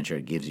case, manager,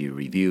 gives you a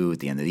review at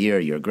the end of the year.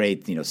 You're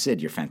great.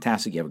 Sid, you're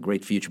fantastic. You have a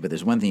great future, but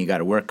there's one thing you got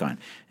to work on.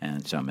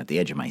 And so I'm at the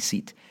edge of my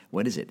seat.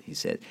 What is it? He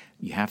said,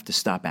 you have to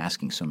stop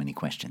asking so many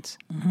questions.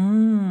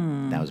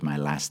 That was my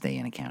last day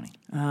in accounting.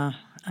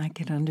 I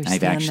could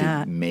understand I've actually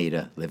that. made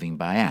a living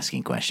by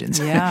asking questions.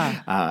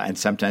 Yeah. And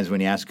sometimes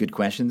when you ask good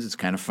questions, it's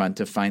kind of fun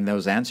to find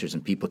those answers,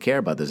 and people care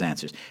about those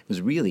answers. It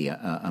was really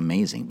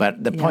amazing.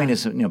 But the point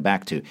is,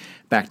 back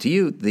to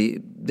you.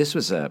 This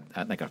was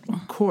like a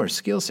core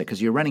skill set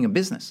because you're running a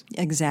business.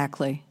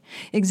 Exactly.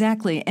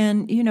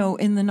 And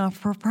in the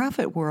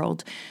not-for-profit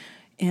world,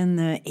 in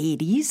the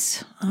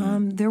 80s,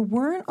 there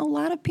weren't a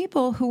lot of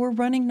people who were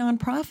running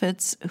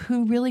nonprofits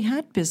who really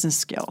had business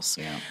skills.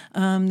 Yeah.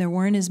 There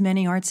weren't as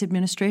many arts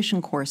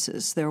administration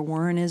courses. There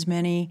weren't as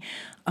many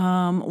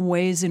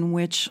ways in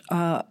which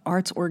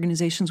arts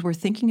organizations were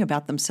thinking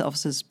about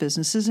themselves as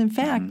businesses. In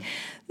fact,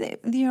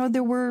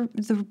 there were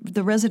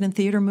the resident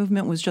theater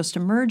movement was just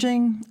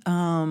emerging.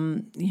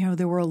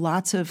 There were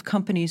lots of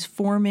companies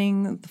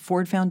forming. The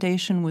Ford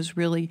Foundation was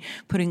really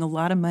putting a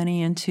lot of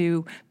money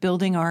into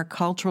building our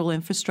cultural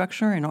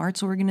infrastructure and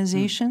arts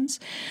organizations.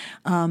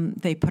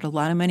 They put a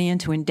lot of money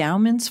into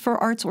endowments for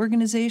arts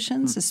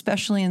organizations,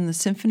 especially in the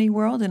symphony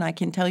world. And I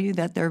can tell you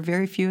that there are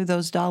very few of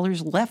those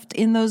dollars left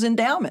in those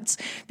endowments,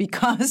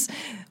 because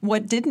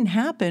what didn't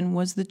happen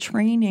was the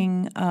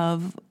training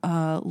of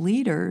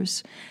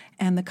leaders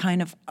and the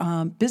kind of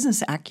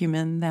business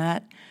acumen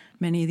that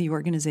many of the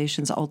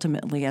organizations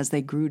ultimately, as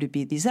they grew to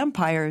be these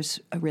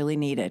empires, really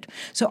needed.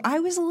 So I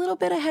was a little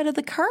bit ahead of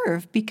the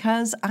curve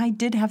because I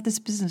did have this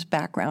business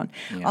background.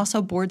 Yeah.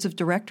 Also, boards of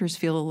directors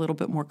feel a little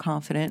bit more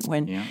confident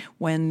when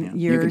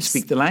you can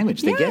speak the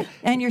language they get.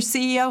 And your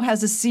CEO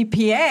has a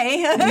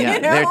CPA.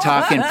 They're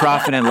talking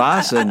profit and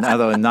loss, and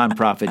although in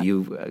nonprofit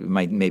you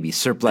might maybe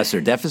surplus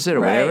or deficit or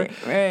whatever,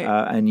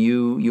 and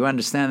you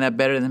understand that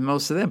better than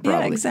most of them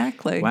probably. Yeah,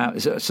 exactly. Wow.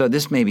 So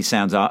this maybe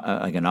sounds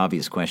like an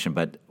obvious question,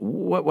 but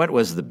what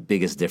was the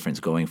biggest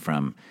difference going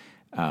from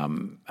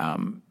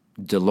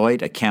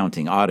Deloitte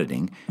accounting,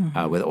 auditing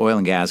with oil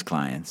and gas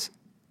clients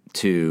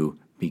to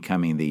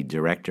becoming the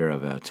director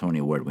of a Tony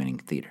Award-winning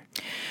theater?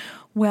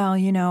 Well,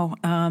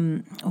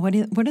 what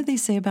do they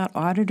say about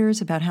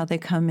auditors, about how they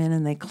come in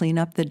and they clean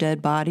up the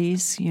dead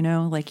bodies?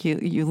 Like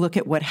you look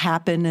at what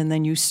happened and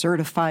then you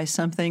certify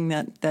something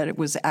that it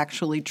was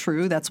actually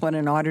true. That's what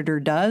an auditor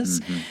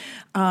does. Mm-hmm.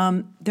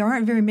 There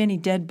aren't very many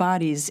dead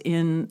bodies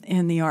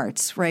in the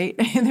arts, right?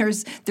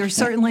 There's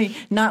certainly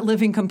not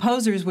living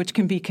composers, which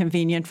can be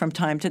convenient from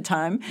time to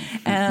time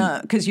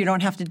because you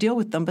don't have to deal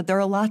with them. But there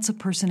are lots of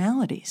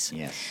personalities.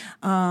 Yes.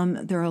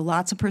 There are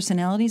lots of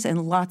personalities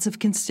and lots of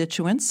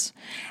constituents,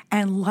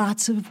 and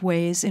lots of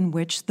ways in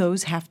which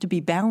those have to be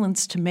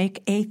balanced to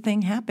make a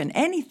thing happen,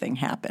 anything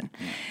happen.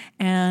 Yeah.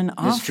 And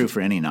this is true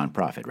for any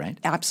nonprofit, right?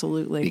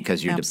 Absolutely.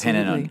 Because you're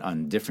dependent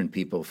on different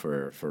people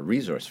for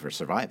resource, for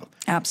survival.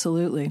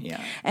 Absolutely.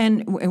 Yeah.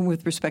 And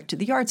with respect to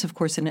the arts, of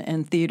course,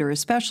 and theater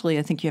especially,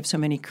 I think you have so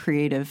many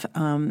creative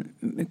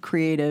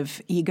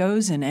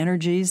egos and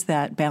energies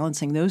that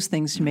balancing those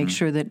things to make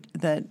sure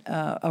that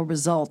a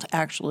result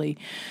actually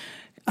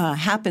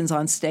happens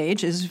on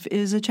stage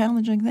is a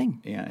challenging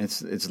thing. Yeah,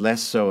 it's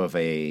less so of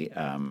a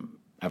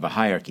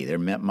hierarchy. There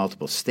are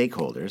multiple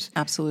stakeholders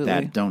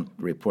that don't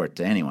report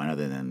to anyone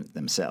other than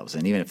themselves,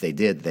 and even if they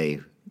did, they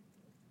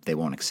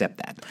won't accept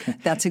that.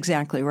 That's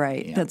exactly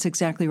right. Yeah. That's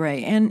exactly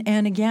right.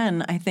 And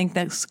again, I think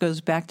that goes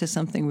back to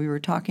something we were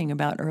talking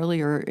about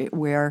earlier,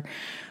 where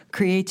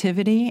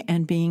creativity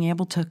and being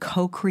able to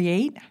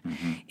co-create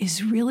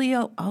is really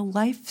a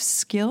life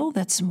skill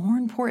that's more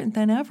important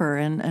than ever.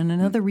 And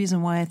another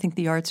reason why I think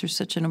the arts are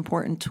such an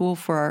important tool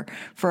for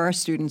our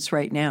students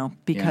right now,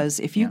 because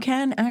if you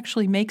can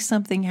actually make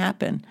something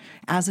happen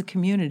as a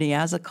community,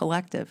 as a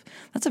collective,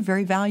 that's a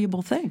very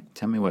valuable thing.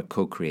 Tell me what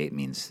co-create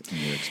means in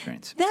your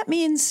experience. That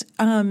means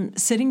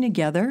sitting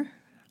together,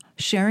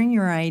 sharing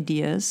your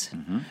ideas,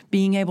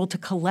 being able to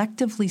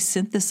collectively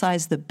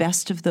synthesize the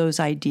best of those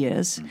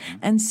ideas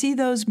and see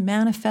those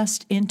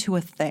manifest into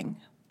a thing,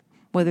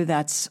 whether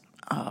that's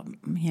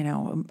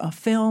a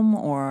film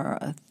or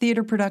a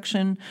theater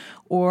production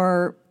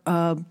or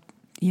a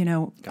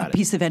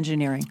piece of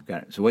engineering.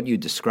 Got it. So what you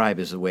describe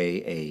is the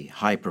way a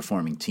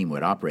high-performing team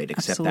would operate,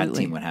 except that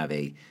team would have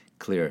a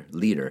clear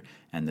leader.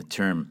 And the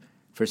term,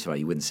 first of all,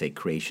 you wouldn't say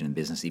creation in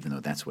business, even though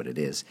that's what it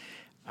is.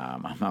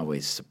 I'm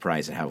always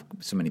surprised at how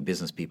so many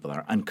business people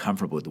are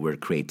uncomfortable with the word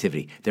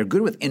creativity. They're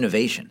good with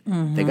innovation.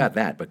 They got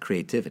that, but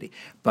creativity.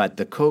 But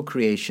the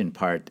co-creation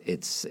part,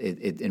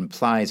 it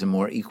implies a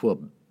more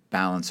equal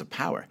balance of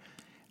power,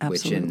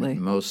 Absolutely. which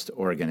in most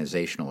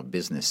organizational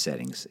business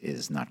settings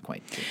is not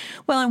quite true.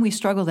 Well, and we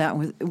struggle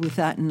with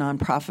that in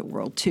nonprofit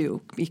world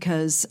too,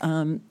 because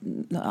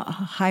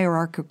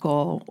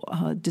hierarchical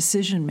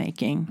decision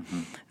making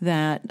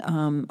that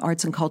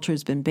arts and culture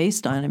has been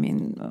based on. I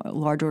mean,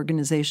 large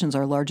organizations,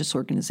 our largest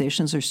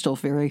organizations, are still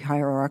very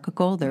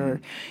hierarchical. They're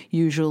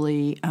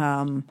usually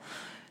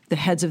the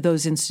heads of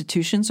those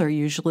institutions are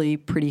usually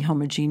pretty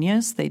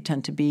homogeneous. They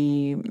tend to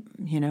be,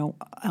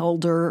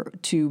 elder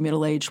to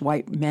middle-aged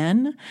white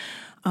men.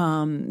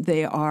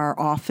 They are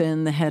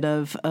often the head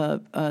of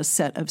a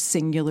set of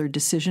singular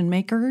decision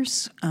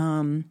makers.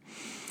 And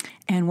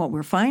what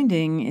we're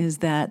finding is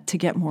that to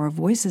get more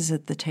voices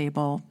at the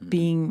table,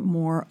 being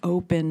more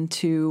open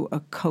to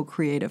a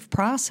co-creative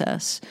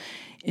process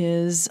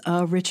is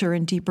a richer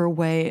and deeper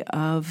way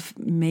of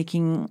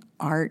making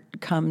art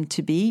come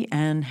to be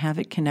and have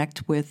it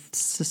connect with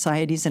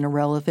societies in a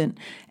relevant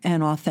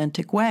and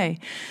authentic way.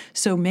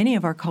 So many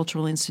of our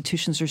cultural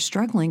institutions are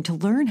struggling to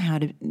learn how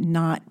to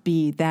not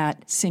be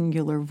that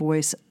singular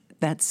voice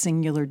that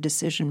singular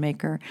decision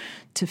maker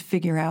to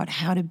figure out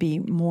how to be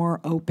more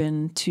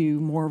open to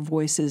more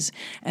voices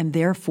and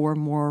therefore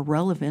more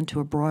relevant to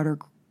a broader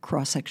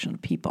cross-section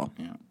of people.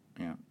 Yeah,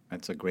 yeah.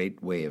 That's a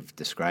great way of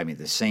describing it.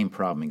 The same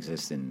problem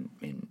exists in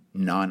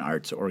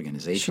non-arts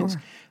organizations.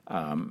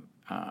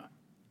 Sure.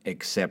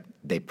 Except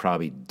they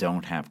probably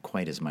don't have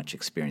quite as much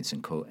experience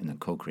in the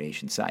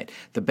co-creation side.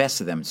 The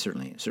best of them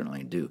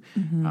certainly do.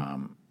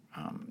 Mm-hmm.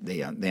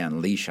 They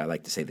unleash. I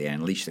like to say they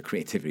unleash the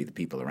creativity of the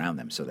people around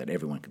them, so that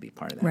everyone can be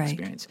part of that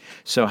experience.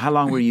 So, how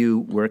long were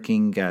you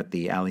working at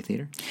the Alley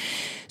Theater?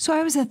 So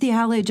I was at the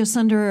Alley just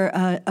under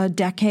a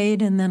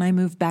decade, and then I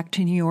moved back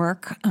to New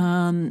York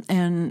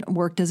and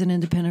worked as an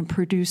independent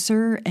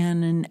producer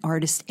and an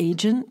artist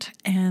agent,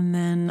 and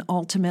then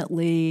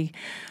ultimately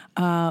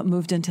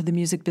moved into the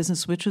music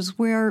business, which was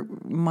where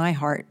my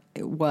heart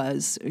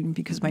was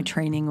because my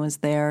training was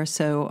there.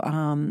 So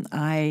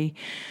I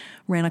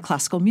ran a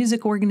classical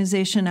music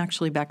organization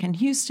actually back in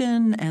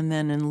Houston and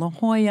then in La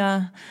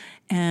Jolla,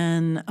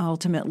 and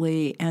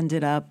ultimately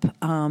ended up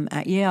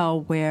at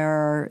Yale,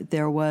 where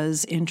there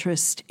was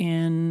interest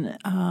in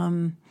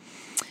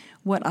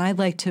what I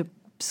like to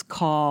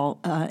call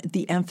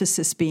the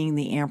emphasis being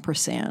the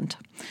ampersand.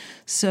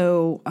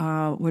 So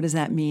what does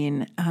that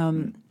mean?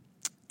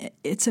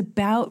 It's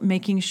about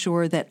making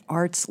sure that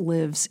arts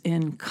lives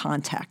in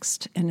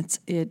context. And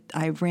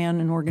I ran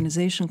an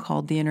organization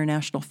called the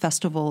International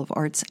Festival of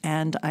Arts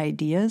and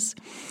Ideas.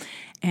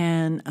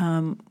 And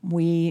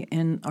we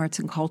in arts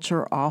and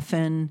culture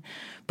often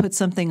put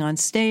something on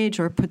stage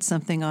or put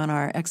something on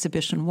our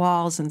exhibition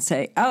walls and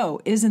say,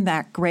 oh, isn't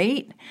that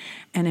great?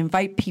 And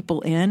invite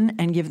people in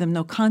and give them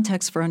no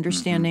context for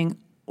understanding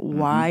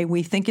why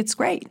we think it's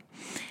great.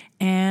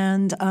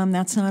 And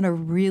that's not a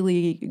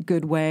really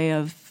good way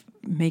of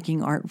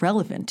making art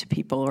relevant to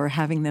people or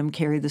having them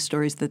carry the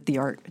stories that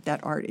that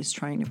art is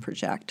trying to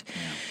project.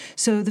 Yeah.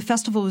 So the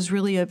festival was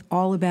really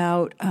all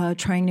about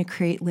trying to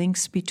create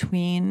links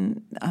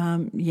between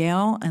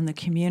Yale and the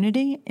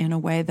community in a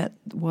way that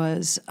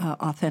was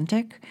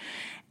authentic,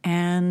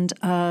 and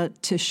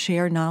to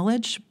share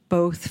knowledge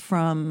both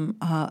from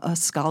a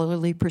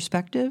scholarly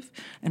perspective,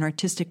 an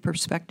artistic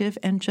perspective,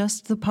 and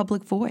just the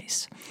public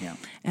voice. Yeah.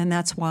 And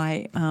that's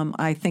why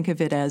I think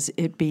of it as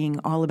it being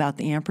all about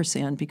the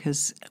ampersand,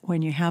 because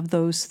when you have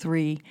those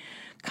three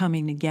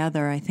coming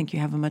together, I think you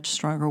have a much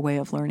stronger way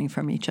of learning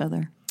from each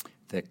other.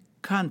 The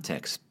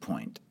context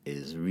point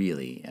is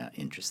really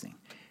interesting.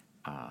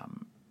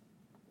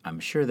 I'm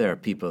sure there are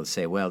people that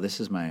say, well, this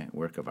is my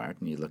work of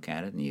art, and you look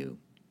at it and you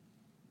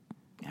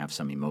have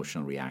some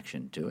emotional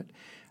reaction to it.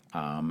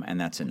 And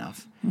that's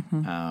enough.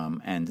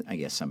 And I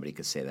guess somebody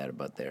could say that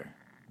about their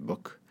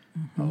book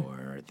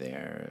or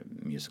their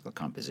musical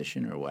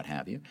composition or what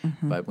have you.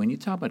 But when you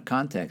talk about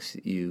context,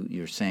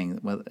 you're saying,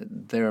 well,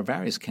 there are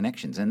various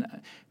connections. And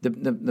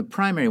the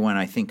primary one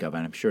I think of,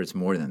 and I'm sure it's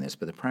more than this,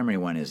 but the primary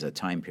one is a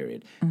time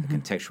period, a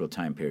contextual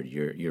time period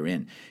you're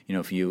in. You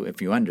know, if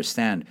you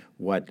understand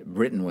what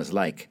Britain was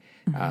like,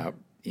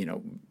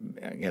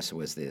 I guess it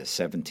was the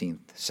 17th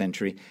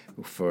century.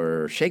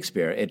 For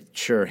Shakespeare, it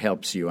sure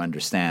helps you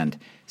understand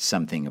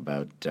something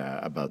about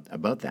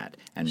that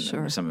and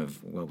some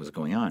of what was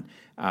going on.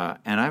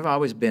 And I've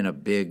always been a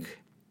big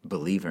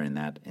believer in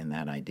that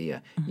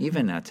idea.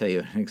 Even I'll tell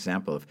you an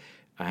example of.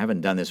 I haven't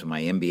done this with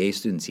my MBA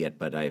students yet,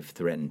 but I've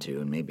threatened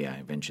to, and maybe I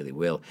eventually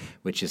will,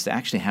 which is to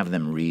actually have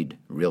them read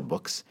real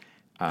books,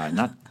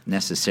 not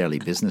necessarily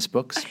business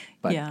books,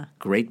 but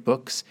great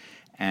books.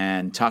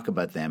 And talk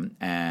about them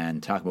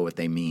and talk about what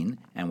they mean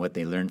and what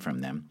they learn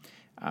from them,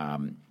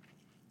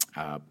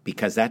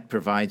 because that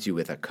provides you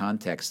with a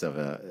context of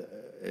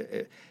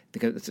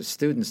because the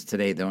students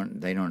today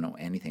don't know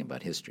anything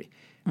about history,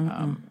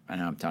 and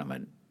I'm talking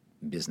about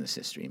business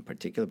history in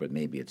particular, but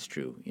maybe it's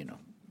true,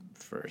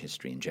 for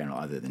history in general,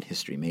 other than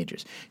history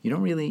majors. You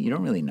don't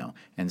really know,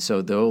 and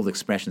so the old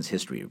expressions,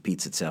 history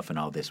repeats itself, and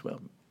all this.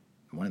 Well,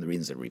 one of the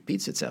reasons it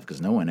repeats itself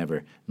because no one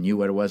ever knew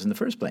what it was in the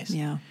first place.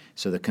 Yeah.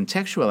 So the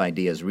contextual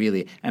idea is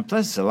really, and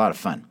plus it's a lot of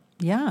fun.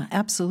 Yeah,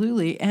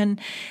 absolutely.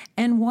 And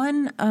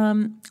one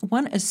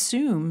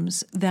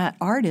assumes that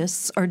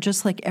artists are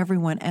just like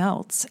everyone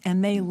else,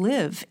 and they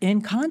live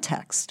in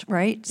context,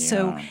 right? Yeah.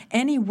 So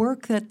any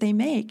work that they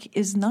make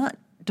is not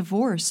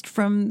divorced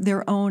from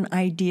their own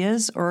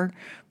ideas or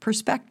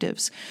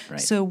perspectives.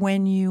 Right. So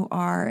when you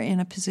are in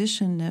a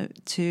position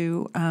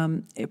to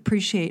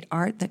appreciate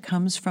art that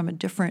comes from a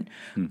different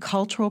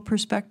cultural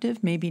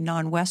perspective, maybe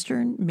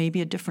non-Western, maybe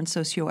a different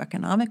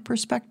socioeconomic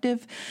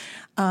perspective,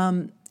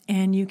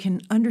 and you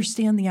can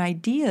understand the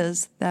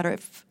ideas that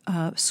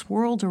are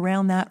swirled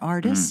around that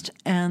artist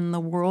and the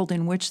world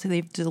in which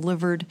they've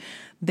delivered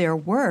their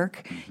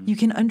work, you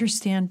can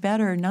understand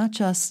better not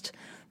just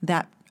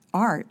that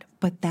art,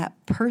 but that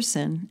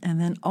person, and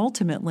then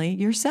ultimately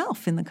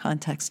yourself in the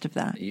context of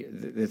that.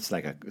 It's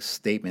like a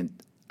statement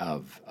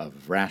of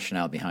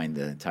rationale behind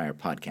the entire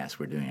podcast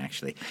we're doing,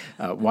 actually.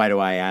 Why do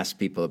I ask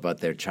people about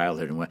their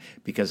childhood? And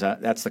because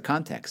that's the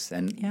context.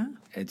 And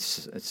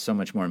it's so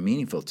much more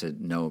meaningful to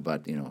know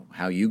about,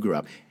 how you grew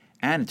up.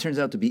 And it turns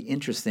out to be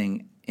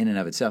interesting in and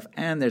of itself,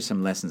 and there's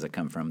some lessons that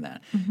come from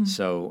that. Mm-hmm.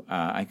 So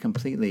I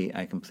completely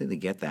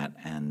get that,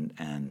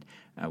 and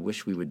I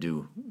wish we would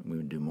do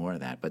more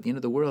of that. But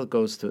the world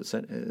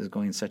is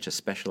going in such a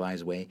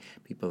specialized way.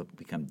 People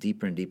become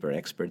deeper and deeper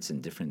experts in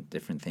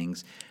different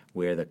things,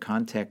 where the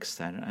context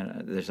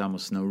there's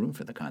almost no room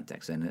for the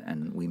context,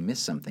 and we miss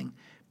something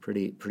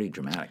pretty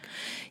dramatic.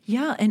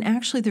 Yeah, and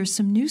actually there's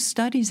some new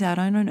studies out.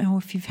 I don't know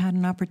if you've had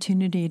an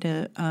opportunity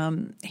to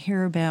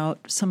hear about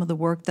some of the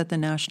work that the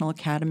National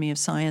Academy of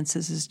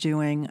Sciences is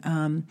doing,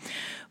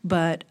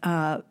 but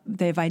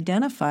they've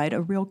identified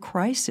a real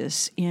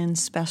crisis in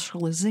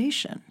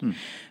specialization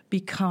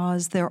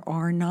because there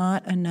are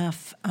not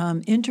enough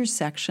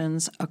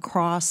intersections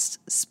across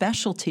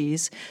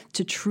specialties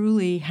to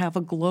truly have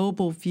a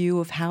global view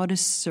of how to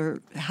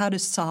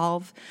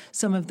solve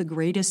some of the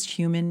greatest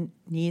human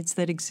needs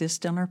that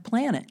exist on our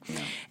planet. Yeah.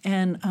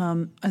 And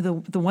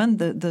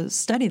the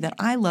study that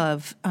I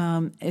love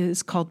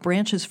is called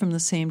Branches from the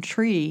Same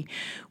Tree,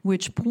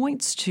 which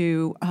points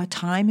to a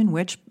time in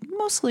which,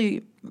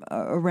 mostly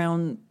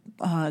around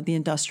the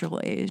industrial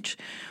age,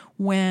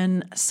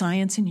 when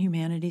science and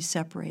humanity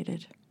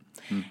separated.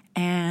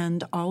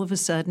 And all of a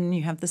sudden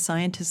you have the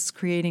scientists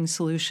creating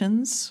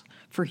solutions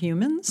for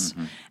humans,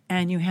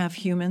 and you have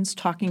humans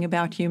talking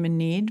about human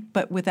need,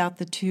 but without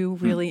the two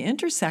really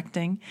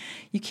intersecting,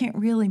 you can't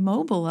really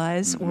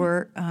mobilize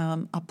or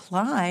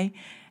apply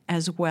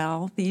as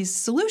well these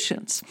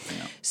solutions.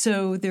 Yeah.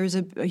 So there's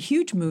a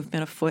huge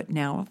movement afoot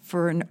now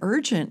for an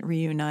urgent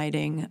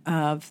reuniting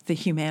of the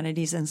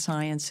humanities and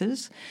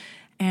sciences,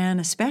 and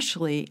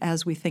especially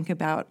as we think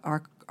about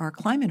our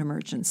climate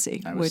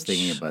emergency. I was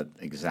thinking about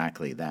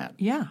exactly that.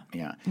 Yeah.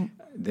 Yeah.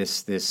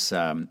 This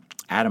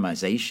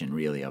atomization,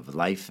 really, of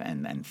life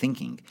and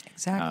thinking.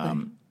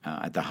 Exactly.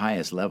 At the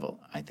highest level,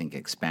 I think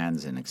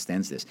expands and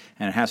extends this.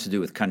 And it has to do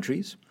with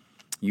countries.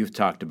 You've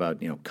talked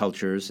about,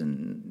 cultures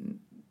and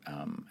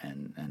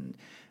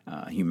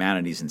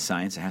humanities and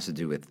science. It has to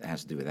do with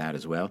that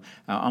as well.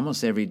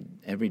 Almost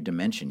every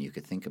dimension you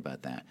could think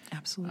about that.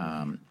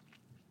 Absolutely.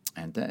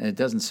 And it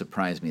doesn't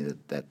surprise me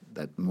that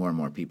more and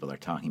more people are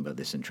talking about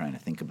this and trying to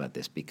think about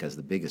this, because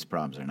the biggest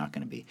problems are not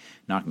going to be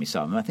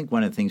solved. And I think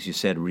one of the things you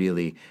said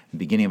really at the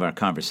beginning of our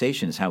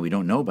conversation is how we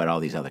don't know about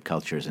all these other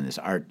cultures and this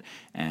art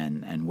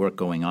and work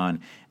going on,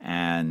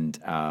 and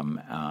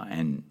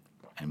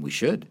we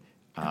should.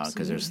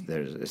 Because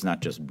it's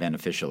not just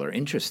beneficial or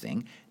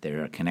interesting.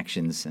 There are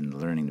connections and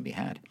learning to be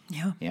had.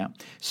 Yeah. Yeah.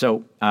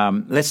 So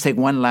let's take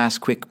one last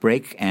quick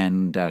break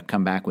and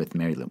come back with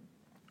Mary Lou.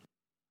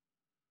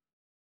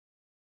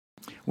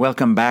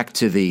 Welcome back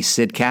to the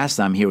Sydcast.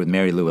 I'm here with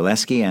Mary Lou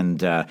Aleskie,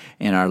 and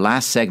in our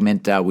last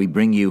segment, we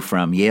bring you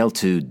from Yale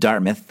to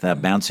Dartmouth,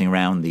 bouncing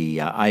around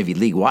the Ivy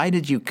League. Why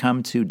did you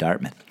come to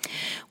Dartmouth?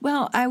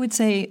 Well, I would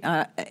say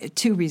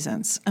two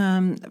reasons.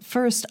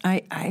 First,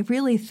 I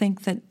really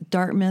think that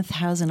Dartmouth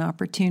has an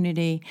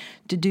opportunity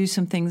to do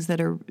some things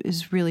that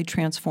is really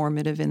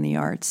transformative in the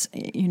arts.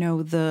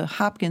 The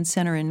Hopkins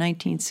Center in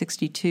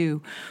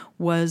 1962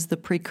 was the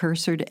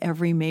precursor to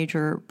every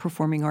major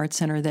performing arts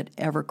center that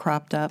ever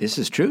cropped up. This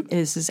is true?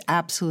 This is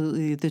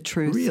absolutely the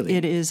truth. Really?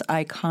 It is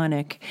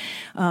iconic.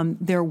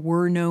 There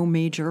were no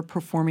major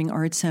performing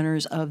arts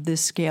centers of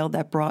this scale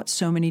that brought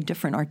so many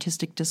different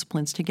artistic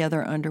disciplines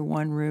together under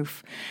one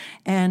roof.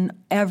 And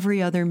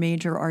every other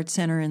major art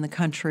center in the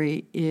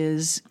country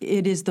is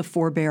the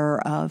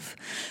forebearer of.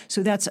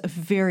 So that's a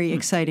very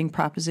exciting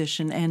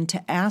proposition. And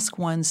to ask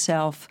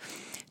oneself,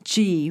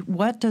 gee,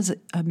 what does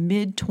a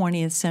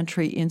mid-20th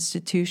century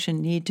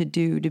institution need to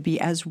do to be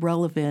as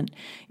relevant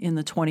in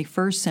the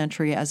 21st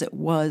century as it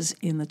was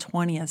in the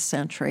 20th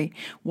century?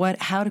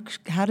 How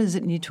does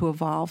it need to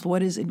evolve? What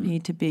does it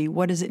need to be?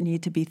 What does it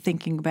need to be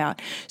thinking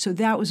about? So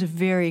that was a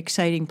very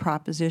exciting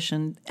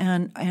proposition.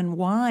 And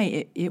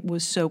why it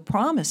was so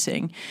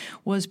promising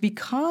was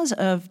because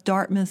of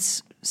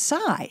Dartmouth's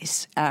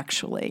size,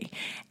 actually,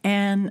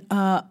 and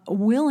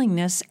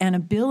willingness and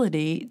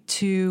ability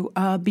to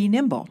be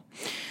nimble.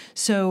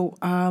 So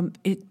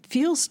it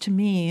feels to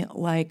me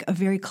like a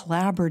very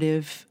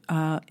collaborative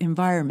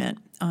environment.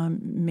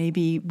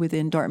 Maybe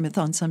within Dartmouth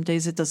on some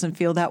days it doesn't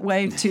feel that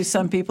way to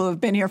some people who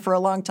have been here for a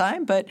long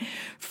time. But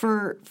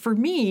for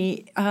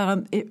me,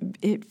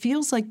 it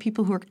feels like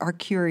people who are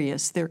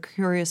curious. They're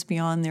curious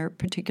beyond their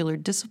particular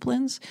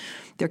disciplines.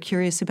 They're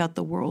curious about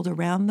the world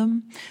around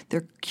them.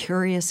 They're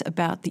curious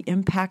about the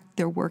impact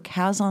their work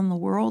has on the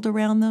world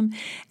around them.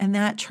 And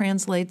that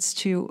translates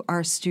to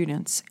our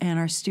students. And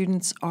our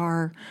students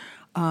are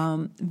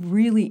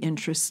really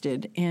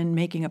interested in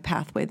making a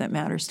pathway that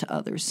matters to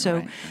others.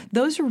 So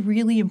those are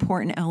really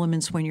important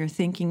elements when you're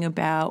thinking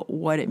about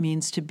what it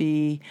means to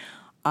be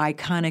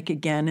iconic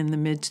again in the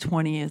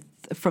mid-20th,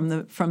 from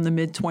the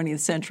mid-20th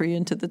century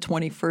into the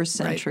 21st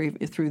century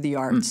through the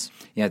arts.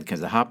 Yeah, because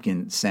the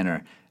Hopkins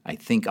Center, I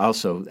think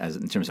also, as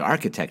in terms of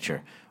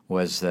architecture,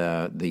 was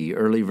the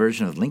early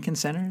version of Lincoln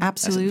Center.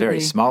 Absolutely. That's a very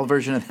small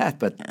version of that,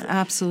 but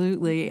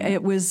absolutely.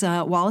 It was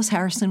Wallace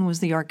Harrison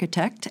was the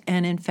architect,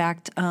 and in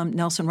fact,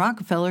 Nelson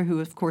Rockefeller, who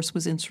of course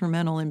was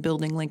instrumental in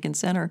building Lincoln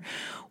Center,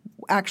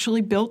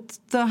 actually built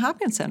the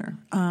Hopkins Center.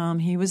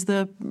 He was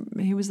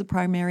the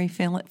primary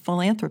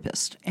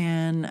philanthropist,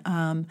 and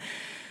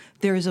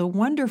there's a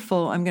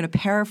wonderful, I'm going to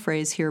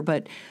paraphrase here,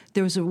 but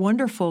there was a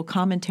wonderful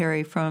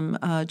commentary from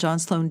John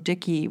Sloan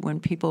Dickey when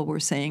people were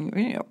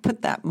saying,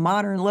 put that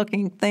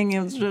modern-looking thing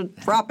and just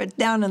drop it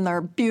down in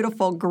their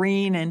beautiful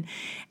green.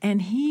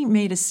 And he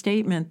made a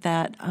statement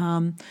that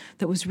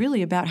that was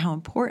really about how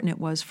important it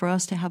was for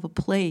us to have a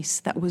place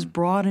that was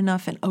broad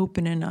enough and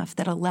open enough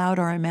that allowed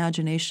our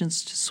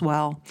imaginations to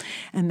swell,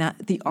 and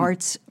that the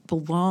arts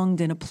belonged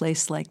in a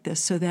place like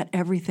this so that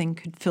everything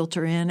could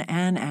filter in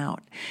and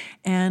out.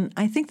 And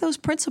I think those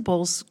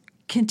principles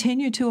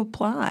continue to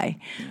apply.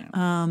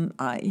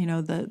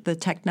 The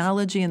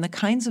technology and the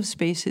kinds of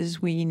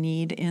spaces we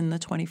need in the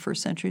 21st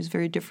century is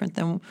very different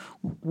than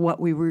what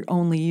we were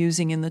only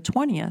using in the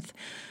 20th.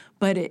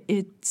 But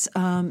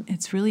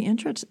it's really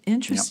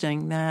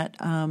interesting that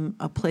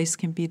a place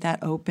can be that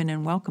open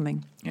and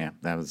welcoming. Yeah,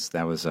 that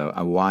was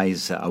a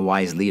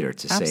wise leader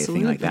to say a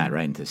thing like that,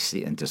 right?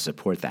 And to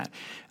support that.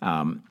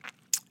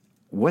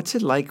 What's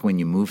it like when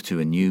you move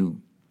to a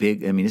new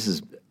big? I mean, this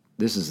is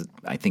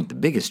I think the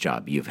biggest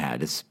job you've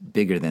had. It's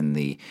bigger than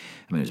it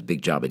was a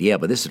big job at Yale,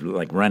 but this is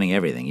like running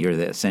everything. You're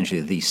essentially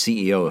the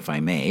CEO, if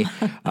I may,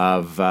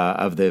 of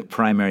the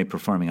primary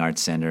performing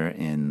arts center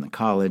in the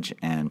college,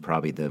 and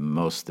probably the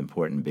most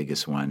important,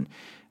 biggest one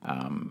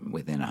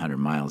within 100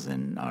 miles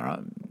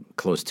or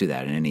close to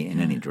that in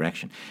any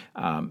direction.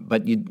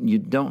 But you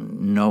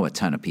don't know a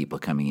ton of people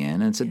coming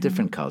in, and it's a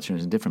different culture,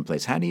 it's a different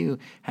place. How do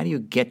you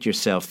get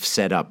yourself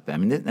set up? I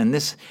mean,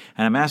 and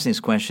I'm asking this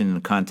question in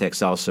the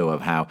context also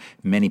of how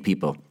many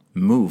people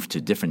move to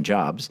different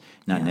jobs,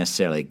 not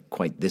necessarily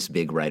quite this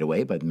big right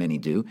away, but many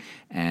do.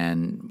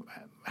 And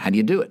how do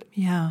you do it?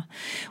 Yeah.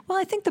 Well,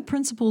 I think the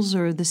principles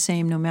are the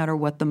same no matter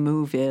what the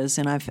move is,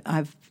 and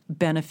I've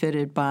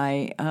benefited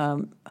by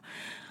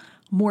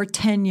more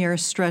 10-year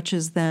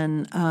stretches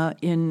than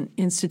in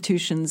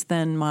institutions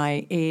than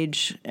my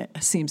age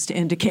seems to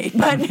indicate.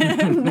 But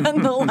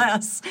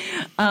nonetheless,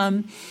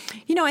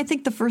 I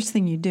think the first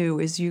thing you do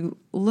is you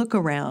look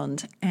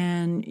around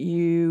and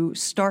you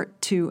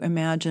start to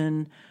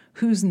imagine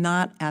who's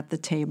not at the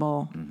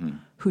table,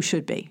 who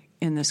should be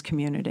in this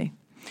community,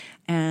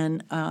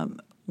 and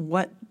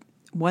what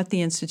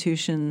the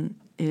institution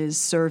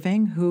is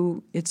serving,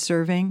 who it's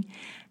serving,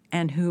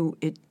 and who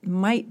it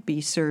might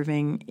be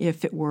serving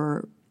if it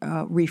were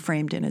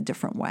reframed in a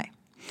different way.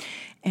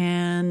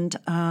 And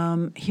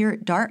here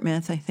at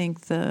Dartmouth, I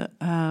think the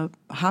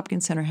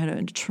Hopkins Center had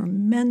a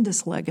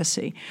tremendous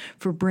legacy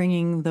for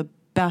bringing the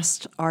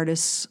best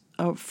artists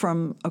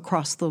from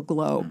across the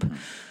globe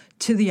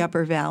to the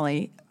Upper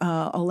Valley,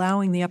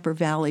 allowing the Upper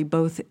Valley,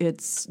 both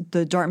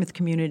the Dartmouth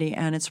community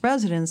and its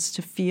residents,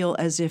 to feel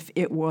as if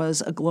it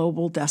was a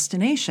global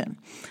destination.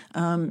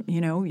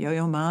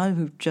 Yo-Yo Ma,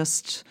 who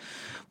just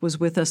was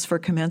with us for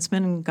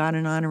commencement and got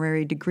an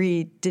honorary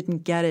degree,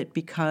 didn't get it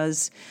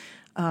because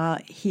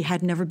he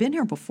had never been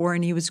here before,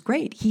 and he was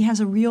great. He has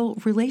a real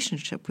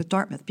relationship with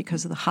Dartmouth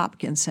because of the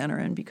Hopkins Center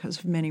and because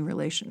of many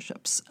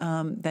relationships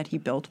that he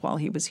built while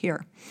he was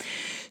here.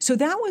 So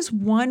that was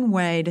one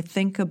way to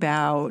think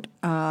about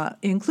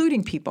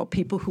including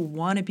people who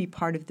want to be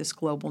part of this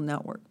global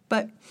network.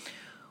 But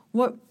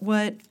what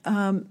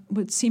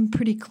seemed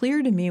pretty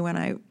clear to me when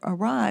I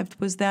arrived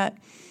was that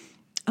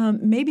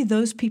maybe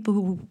those people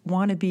who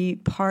want to be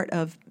part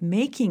of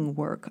making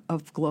work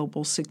of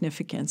global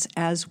significance,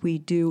 as we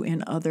do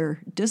in other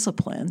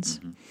disciplines,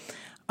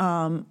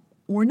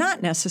 were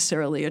not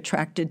necessarily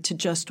attracted to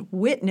just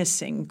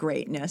witnessing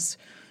greatness,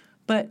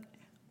 but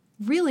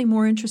really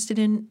more interested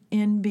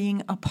in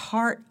being a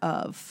part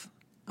of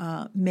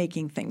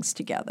making things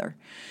together.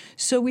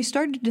 So we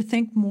started to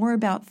think more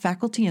about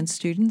faculty and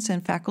students'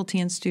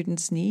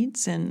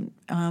 needs, and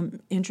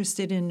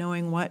interested in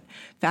knowing what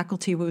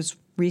faculty was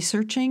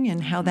researching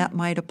and how that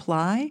might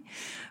apply,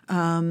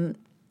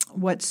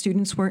 what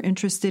students were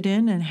interested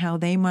in and how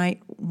they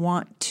might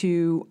want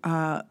to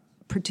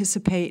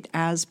participate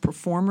as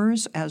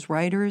performers, as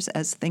writers,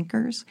 as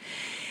thinkers.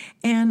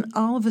 And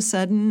all of a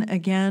sudden,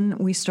 again,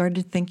 we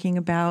started thinking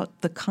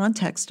about the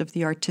context of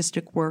the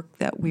artistic work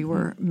that we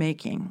were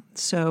making.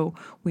 So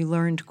we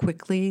learned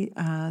quickly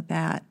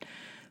that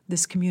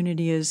this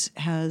community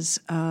has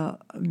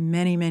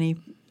many, many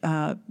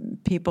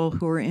people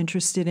who are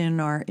interested in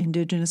our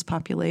indigenous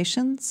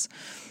populations.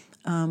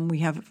 We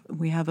have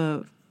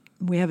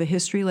a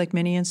history, like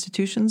many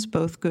institutions,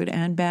 both good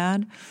and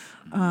bad,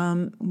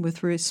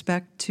 with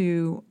respect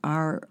to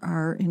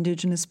our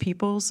indigenous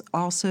peoples.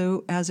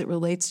 Also, as it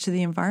relates to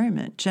the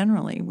environment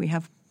generally, we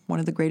have one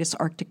of the greatest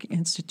Arctic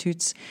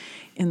institutes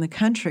in the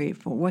country.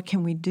 But what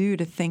can we do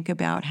to think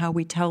about how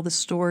we tell the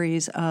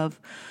stories of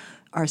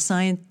our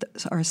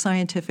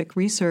scientific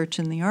research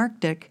in the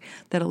Arctic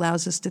that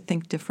allows us to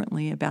think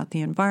differently about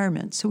the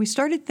environment. So we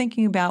started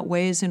thinking about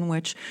ways in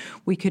which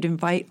we could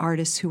invite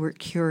artists who were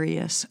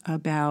curious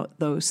about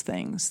those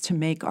things to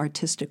make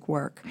artistic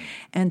work,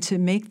 and to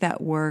make that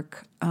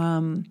work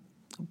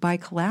by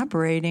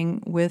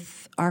collaborating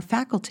with our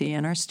faculty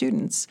and our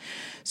students.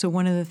 So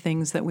one of the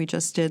things that we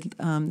just did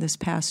this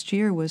past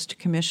year was to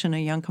commission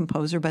a young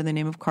composer by the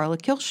name of Carla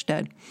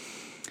Kilstead.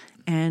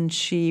 And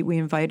we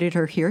invited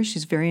her here.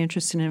 She's very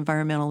interested in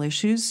environmental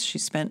issues. She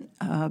spent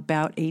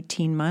about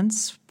 18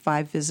 months,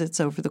 5 visits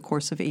over the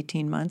course of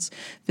 18 months,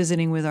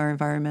 visiting with our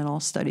environmental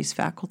studies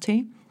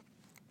faculty.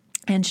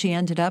 And she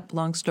ended up,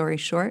 long story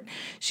short,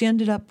 she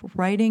ended up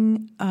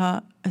writing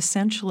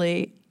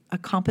essentially a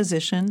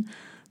composition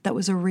that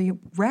was a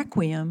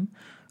requiem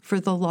for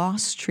the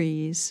lost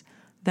trees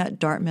that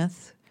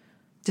Dartmouth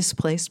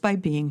displaced by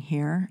being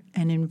here,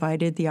 and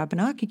invited the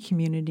Abenaki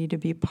community to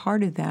be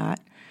part of that,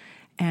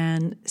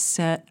 and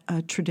set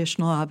a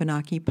traditional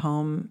Abenaki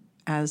poem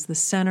as the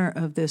center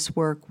of this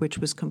work, which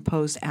was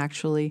composed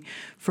actually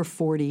for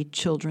 40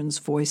 children's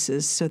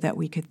voices so that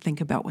we could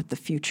think about what the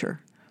future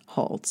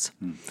holds.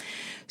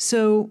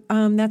 So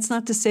that's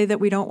not to say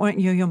that we don't want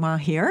Yo-Yo Ma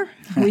here.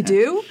 We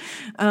do.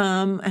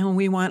 And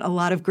we want a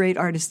lot of great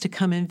artists to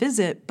come and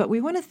visit. But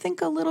we want to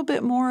think a little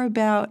bit more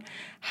about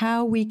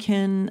how we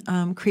can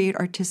create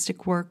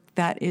artistic work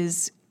that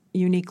is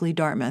uniquely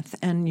Dartmouth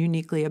and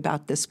uniquely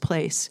about this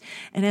place.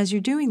 And as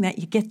you're doing that,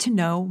 you get to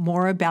know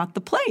more about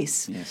the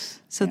place. Yes.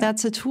 So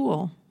that's a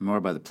tool. More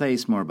about the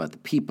place, more about the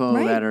people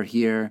that are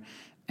here.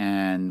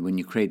 And when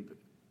you create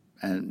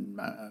an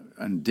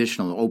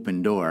additional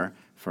open door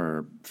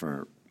for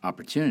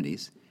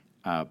opportunities,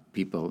 some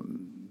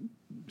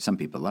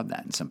people love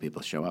that, and some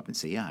people show up and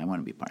say, yeah, I want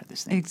to be part of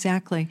this thing.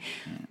 Exactly.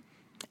 Yeah.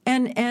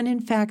 And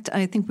in fact,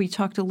 I think we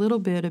talked a little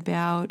bit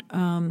about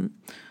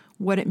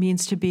what it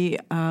means to be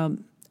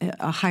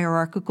a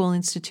hierarchical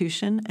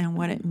institution, and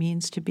what it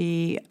means to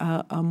be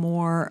a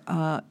more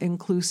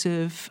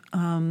inclusive,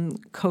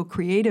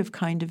 co-creative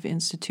kind of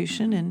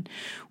institution. And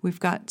we've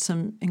got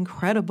some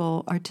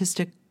incredible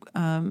artistic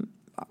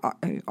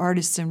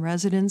artists in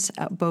residence,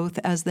 both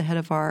as the head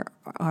of our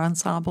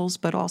ensembles,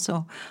 but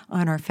also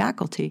on our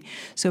faculty.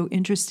 So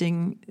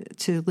interesting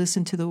to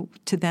listen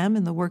to them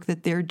and the work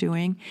that they're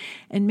doing,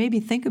 and maybe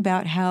think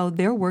about how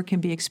their work can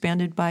be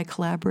expanded by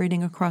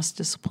collaborating across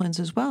disciplines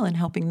as well, and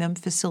helping them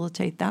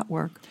facilitate that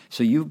work.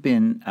 So you've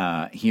been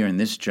here in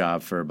this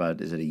job for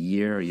about, is it a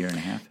year and a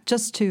half?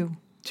 Just 2.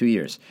 2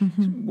 years.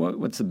 Mm-hmm. So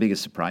what's the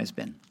biggest surprise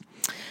been?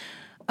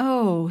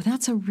 Oh,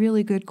 that's a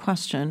really good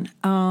question.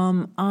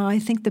 I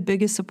think the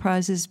biggest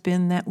surprise has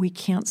been that we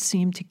can't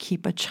seem to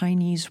keep a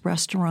Chinese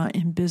restaurant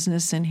in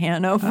business in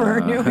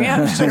Hanover, New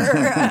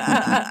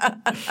Hampshire.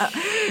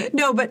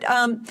 No, but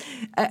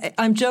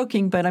I'm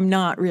joking, but I'm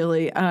not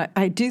really.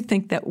 I do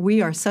think that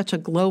we are such a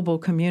global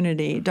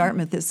community.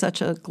 Dartmouth is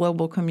such a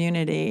global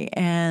community,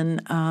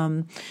 and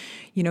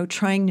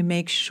trying to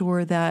make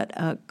sure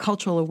that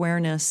cultural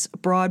awareness,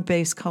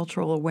 broad-based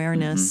cultural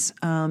awareness,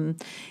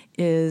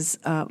 is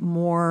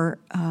more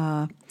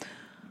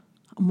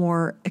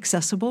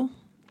accessible.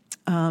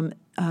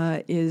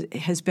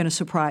 Has been a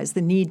surprise.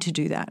 The need to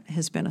do that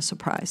has been a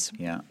surprise.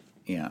 Yeah.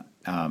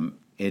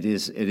 It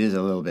is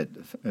a little bit.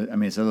 I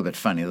mean, it's a little bit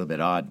funny, a little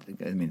bit odd.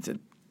 I mean,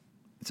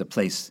 it's a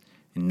place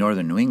in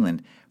northern New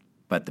England,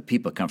 but the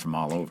people come from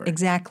all over.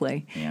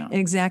 Exactly. Yeah.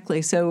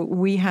 Exactly. So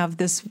we have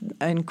this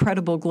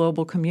incredible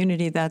global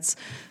community that's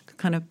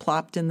kind of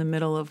plopped in the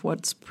middle of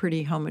what's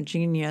pretty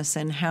homogeneous,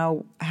 and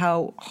how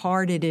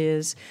hard it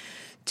is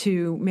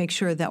to make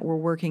sure that we're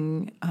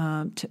working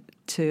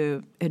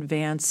to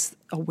advance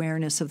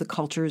awareness of the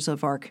cultures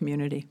of our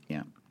community.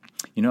 Yeah.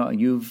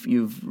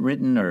 You've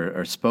written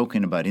or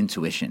spoken about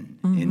intuition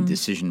in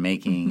decision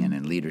making and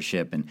in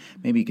leadership, and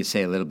maybe you could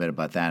say a little bit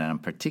about that. And I'm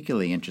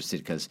particularly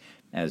interested because,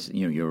 as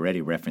you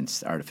already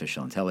referenced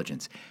artificial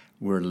intelligence,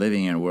 we're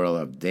living in a world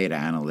of data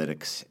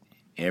analytics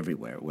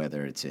everywhere,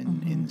 whether it's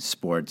in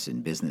sports,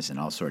 in business, in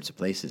all sorts of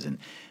places,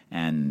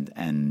 and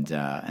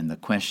the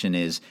question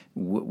is,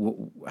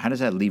 how does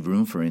that leave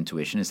room for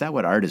intuition? Is that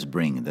what artists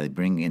bring? They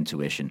bring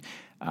intuition.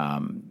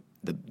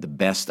 The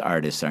best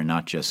artists are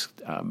not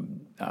just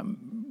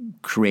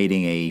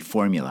creating a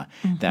formula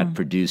that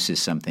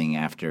produces something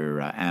after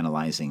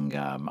analyzing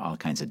all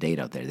kinds of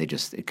data out there.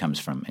 It comes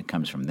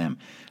from them,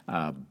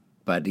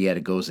 but yet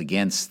it goes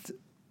against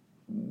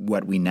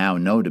what we now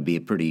know to be a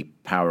pretty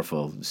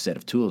powerful set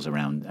of tools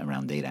around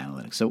data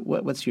analytics. So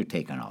what's your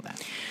take on all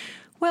that?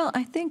 Well,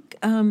 I think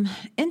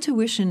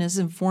intuition is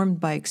informed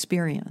by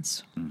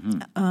experience.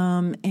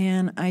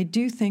 And I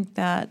do think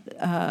that,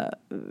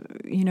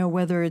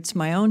 whether it's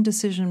my own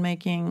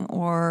decision-making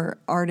or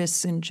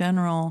artists in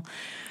general,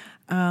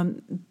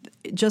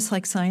 just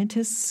like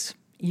scientists,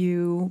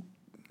 you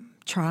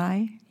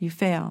try, you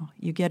fail,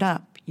 you get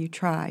up. You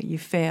try, you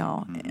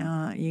fail,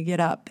 you get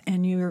up,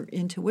 and your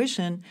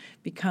intuition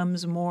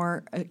becomes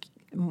more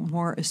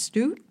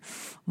astute,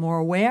 more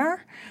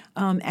aware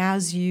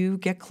as you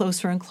get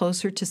closer and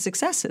closer to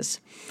successes.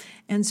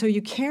 And so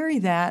you carry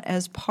that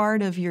as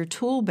part of your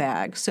tool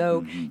bag.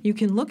 So you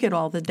can look at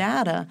all the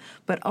data,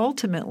 but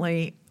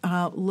ultimately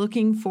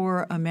looking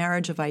for a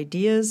marriage of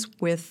ideas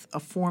with a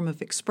form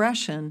of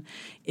expression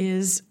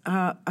is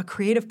a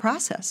creative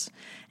process.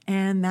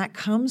 And that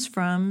comes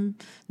from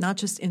not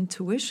just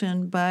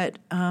intuition, but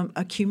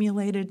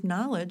accumulated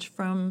knowledge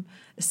from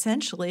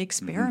essentially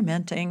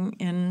experimenting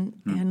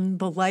in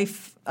the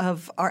life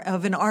of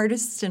an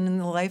artist and in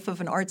the life of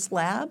an arts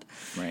lab.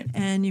 Right.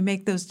 And you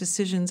make those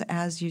decisions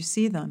as you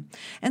see them.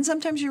 And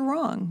sometimes you're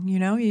wrong,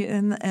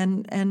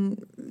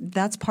 and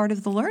that's part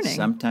of the learning.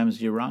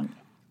 Sometimes you're wrong.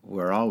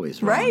 We're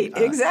always wrong. Right,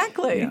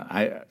 exactly.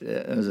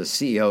 As a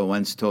CEO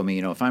once told me,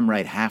 if I'm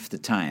right half the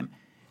time,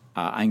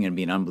 I'm going to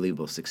be an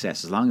unbelievable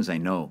success as long as I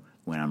know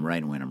when I'm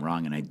right and when I'm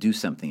wrong, and I do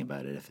something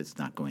about it if it's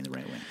not going the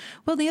right way.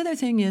 Well, the other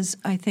thing is,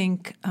 I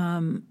think,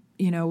 and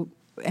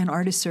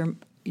artists are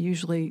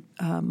usually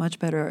much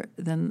better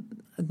than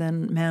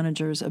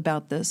managers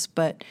about this,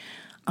 but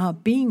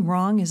being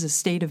wrong is a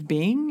state of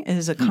being,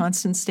 is a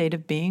constant state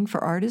of being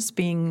for artists.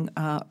 Being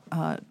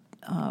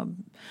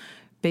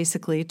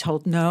basically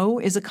told no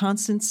is a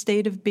constant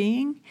state of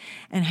being,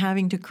 and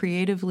having to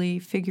creatively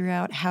figure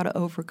out how to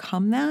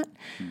overcome that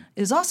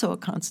is also a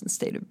constant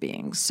state of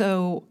being.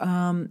 So,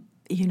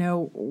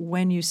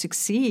 when you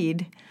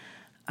succeed,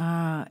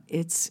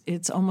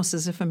 it's almost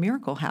as if a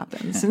miracle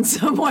happens in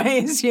some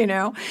ways,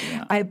 Yeah.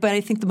 But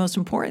I think the most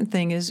important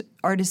thing is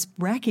artists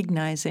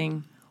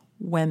recognizing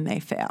when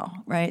they fail,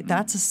 right?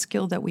 That's a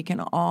skill that we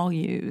can all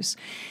use.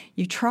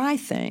 You try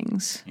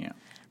things,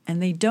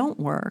 and they don't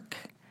work.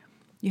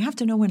 You have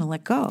to know when to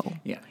let go.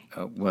 Yeah.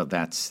 Well,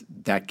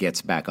 that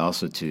gets back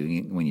also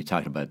to when you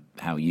talked about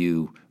how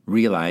you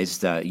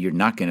realized you're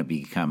not going to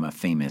become a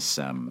famous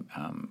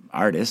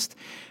artist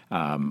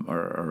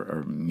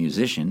or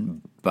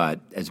musician, but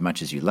as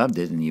much as you loved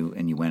it, and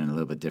you went in a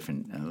little bit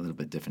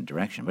different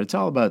direction. But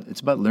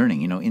it's about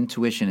learning.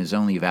 Intuition is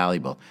only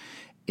valuable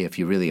if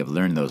you really have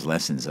learned those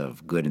lessons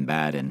of good and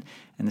bad, and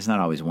there's not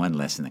always one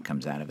lesson that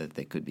comes out of it.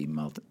 They could be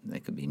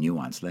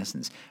nuanced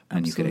lessons,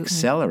 and you could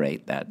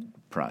accelerate that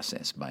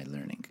process by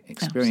learning.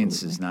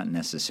 Experience is not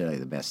necessarily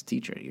the best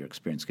teacher. Your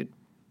experience could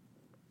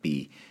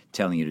be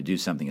telling you to do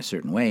something a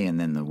certain way, and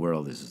then the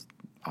world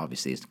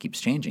keeps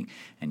changing,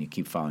 and you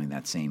keep following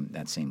that same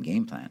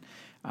game plan.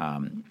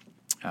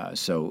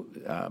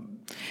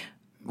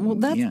 Well,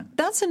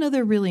 that's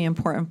another really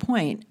important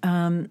point.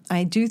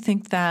 I do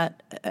think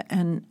that,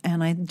 and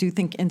I do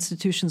think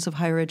institutions of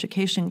higher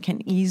education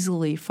can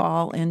easily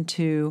fall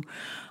into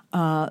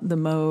the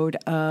mode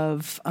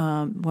of,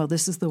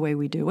 this is the way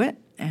we do it,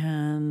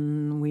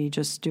 and we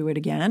just do it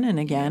again and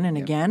again and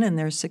again, and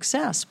there's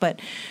success.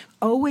 But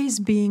always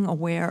being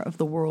aware of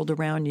the world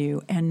around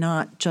you, and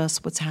not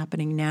just what's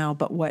happening now,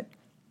 but what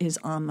is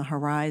on the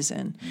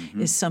horizon,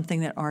 is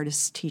something that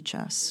artists teach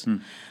us.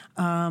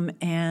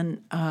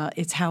 And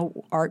it's how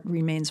art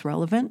remains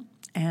relevant.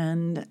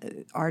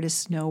 And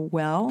artists know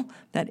well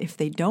that if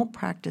they don't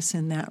practice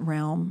in that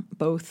realm,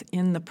 both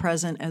in the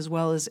present as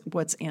well as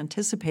what's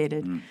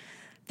anticipated,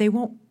 they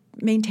won't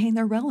maintain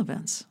their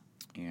relevance.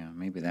 Yeah,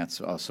 maybe that's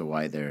also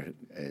why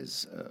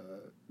there's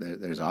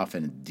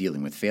often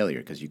dealing with failure,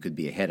 because you could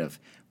be ahead of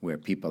where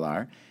people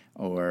are,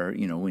 or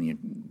when you're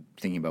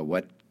thinking about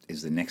what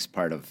is the next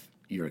part of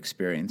your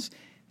experience,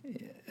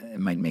 it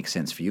might make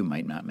sense for you,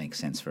 might not make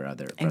sense for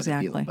other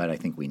people, but I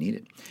think we need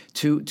it.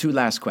 Two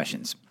last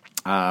questions.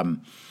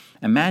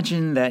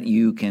 Imagine that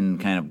you can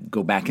kind of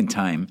go back in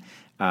time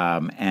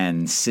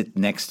and sit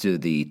next to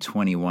the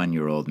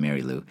 21-year-old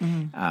Mary Lou,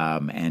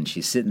 and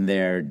she's sitting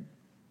there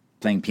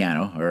playing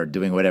piano or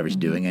doing whatever she's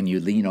doing, and you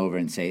lean over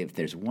and say, if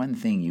there's one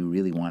thing you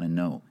really want to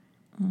know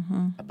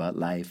about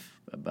life,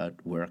 about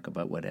work,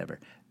 about whatever,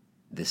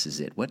 this is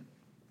it. What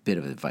bit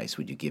of advice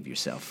would you give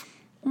yourself?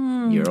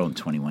 Your own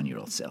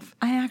 21-year-old self?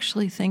 I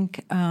actually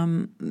think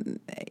I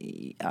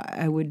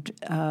would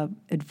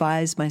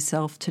advise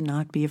myself to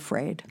not be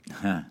afraid.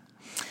 I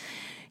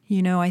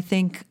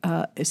think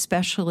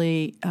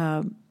especially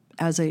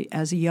as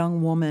a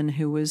young woman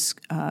who was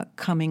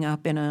coming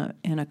up in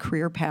a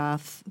career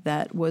path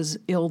that was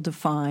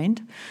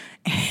ill-defined,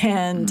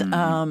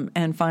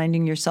 and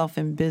finding yourself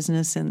in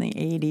business in the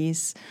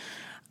 80s.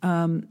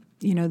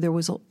 There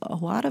was a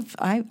lot of,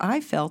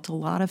 I felt a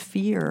lot of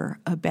fear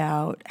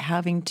about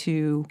having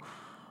to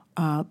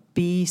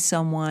be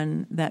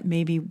someone that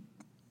maybe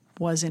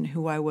wasn't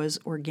who I was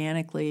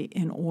organically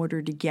in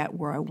order to get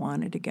where I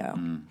wanted to go.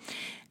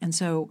 And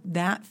so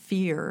that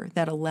fear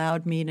that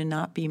allowed me to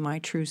not be my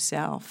true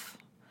self,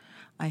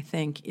 I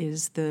think,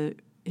 is the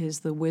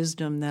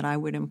wisdom that I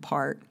would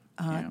impart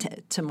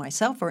to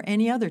myself or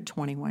any other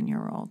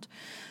 21-year-old.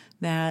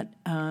 That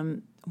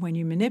when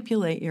you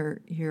manipulate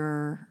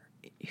your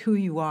who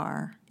you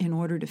are in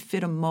order to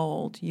fit a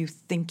mold you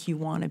think you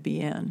want to be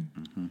in,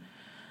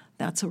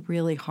 that's a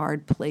really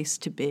hard place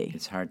to be.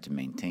 It's hard to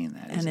maintain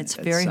that, and it's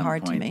very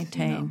hard to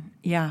maintain.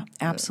 Yeah,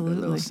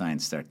 absolutely. The little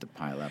signs start to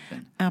pile up.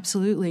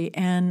 Absolutely.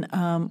 And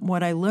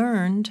what I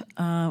learned,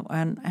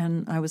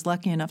 and I was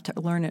lucky enough to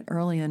learn it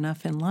early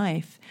enough in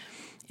life,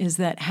 is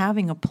that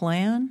having a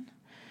plan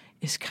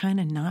is kind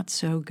of not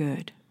so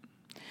good.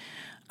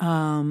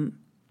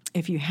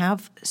 If you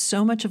have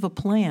so much of a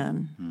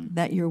plan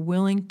that you're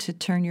willing to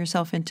turn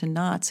yourself into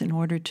knots in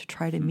order to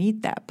try to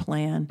meet that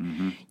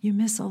plan, you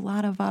miss a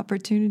lot of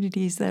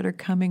opportunities that are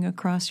coming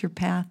across your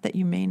path that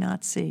you may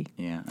not see.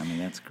 Yeah, I mean,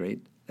 that's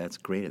great. That's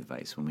great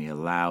advice. When we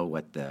allow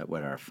what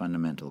our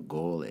fundamental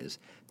goal is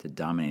to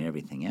dominate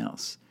everything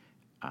else,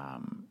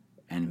 and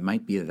it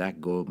might be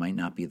that goal might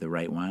not be the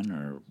right one,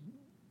 or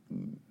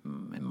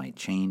it might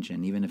change,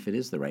 and even if it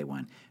is the right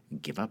one,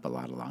 give up a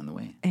lot along the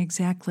way.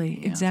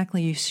 Exactly.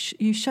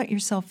 You shut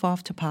yourself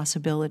off to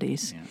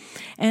possibilities. Yeah.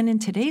 And in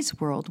today's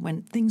world,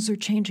 when things are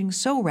changing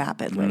so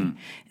rapidly,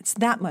 it's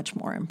that much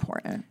more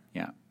important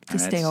to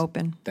stay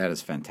open. That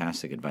is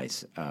fantastic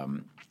advice.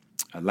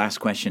 Last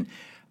question,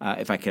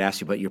 if I could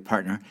ask you about your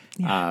partner.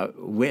 Yeah.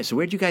 Where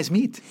did you guys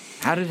meet?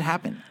 How did it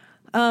happen?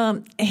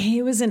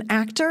 He was an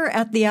actor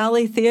at the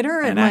Alley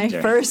Theater at my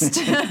first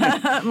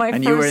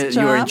and first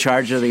job. You were in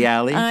charge of the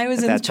Alley? I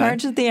was in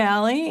charge of the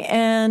Alley,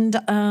 and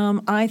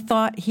I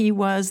thought he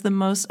was the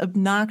most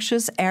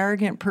obnoxious,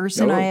 arrogant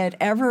person I had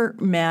ever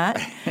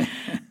met.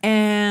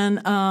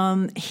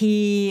 And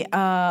he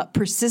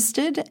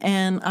persisted,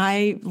 and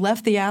I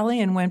left the Alley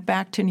and went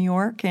back to New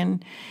York,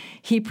 and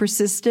he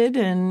persisted,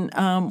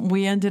 and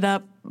we ended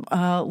up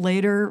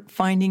later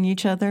finding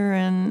each other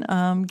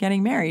and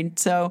getting married.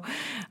 So,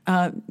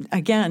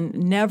 again,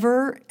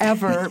 never,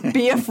 ever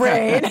be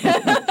afraid.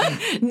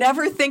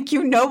 Never think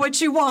you know what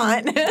you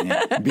want.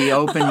 Be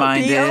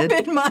open-minded. Be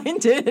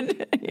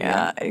open-minded.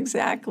 Yeah,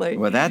 exactly.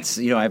 Well, that's,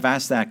 I've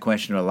asked that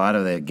question to a lot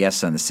of the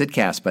guests on the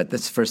Sydcast, but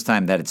this is the first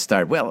time that it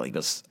started. Well, he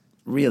was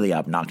really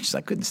obnoxious.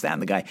 I couldn't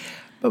stand the guy.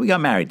 But we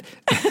got married.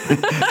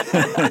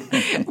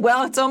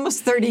 Well, it's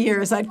almost 30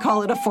 years. I'd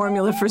call it a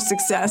formula for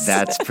success.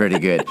 That's pretty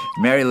good.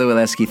 Mary Lou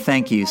Aleskie,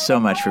 thank you so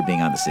much for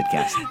being on the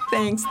Sydcast.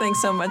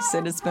 Thanks so much,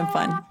 Sid. It's been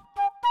fun.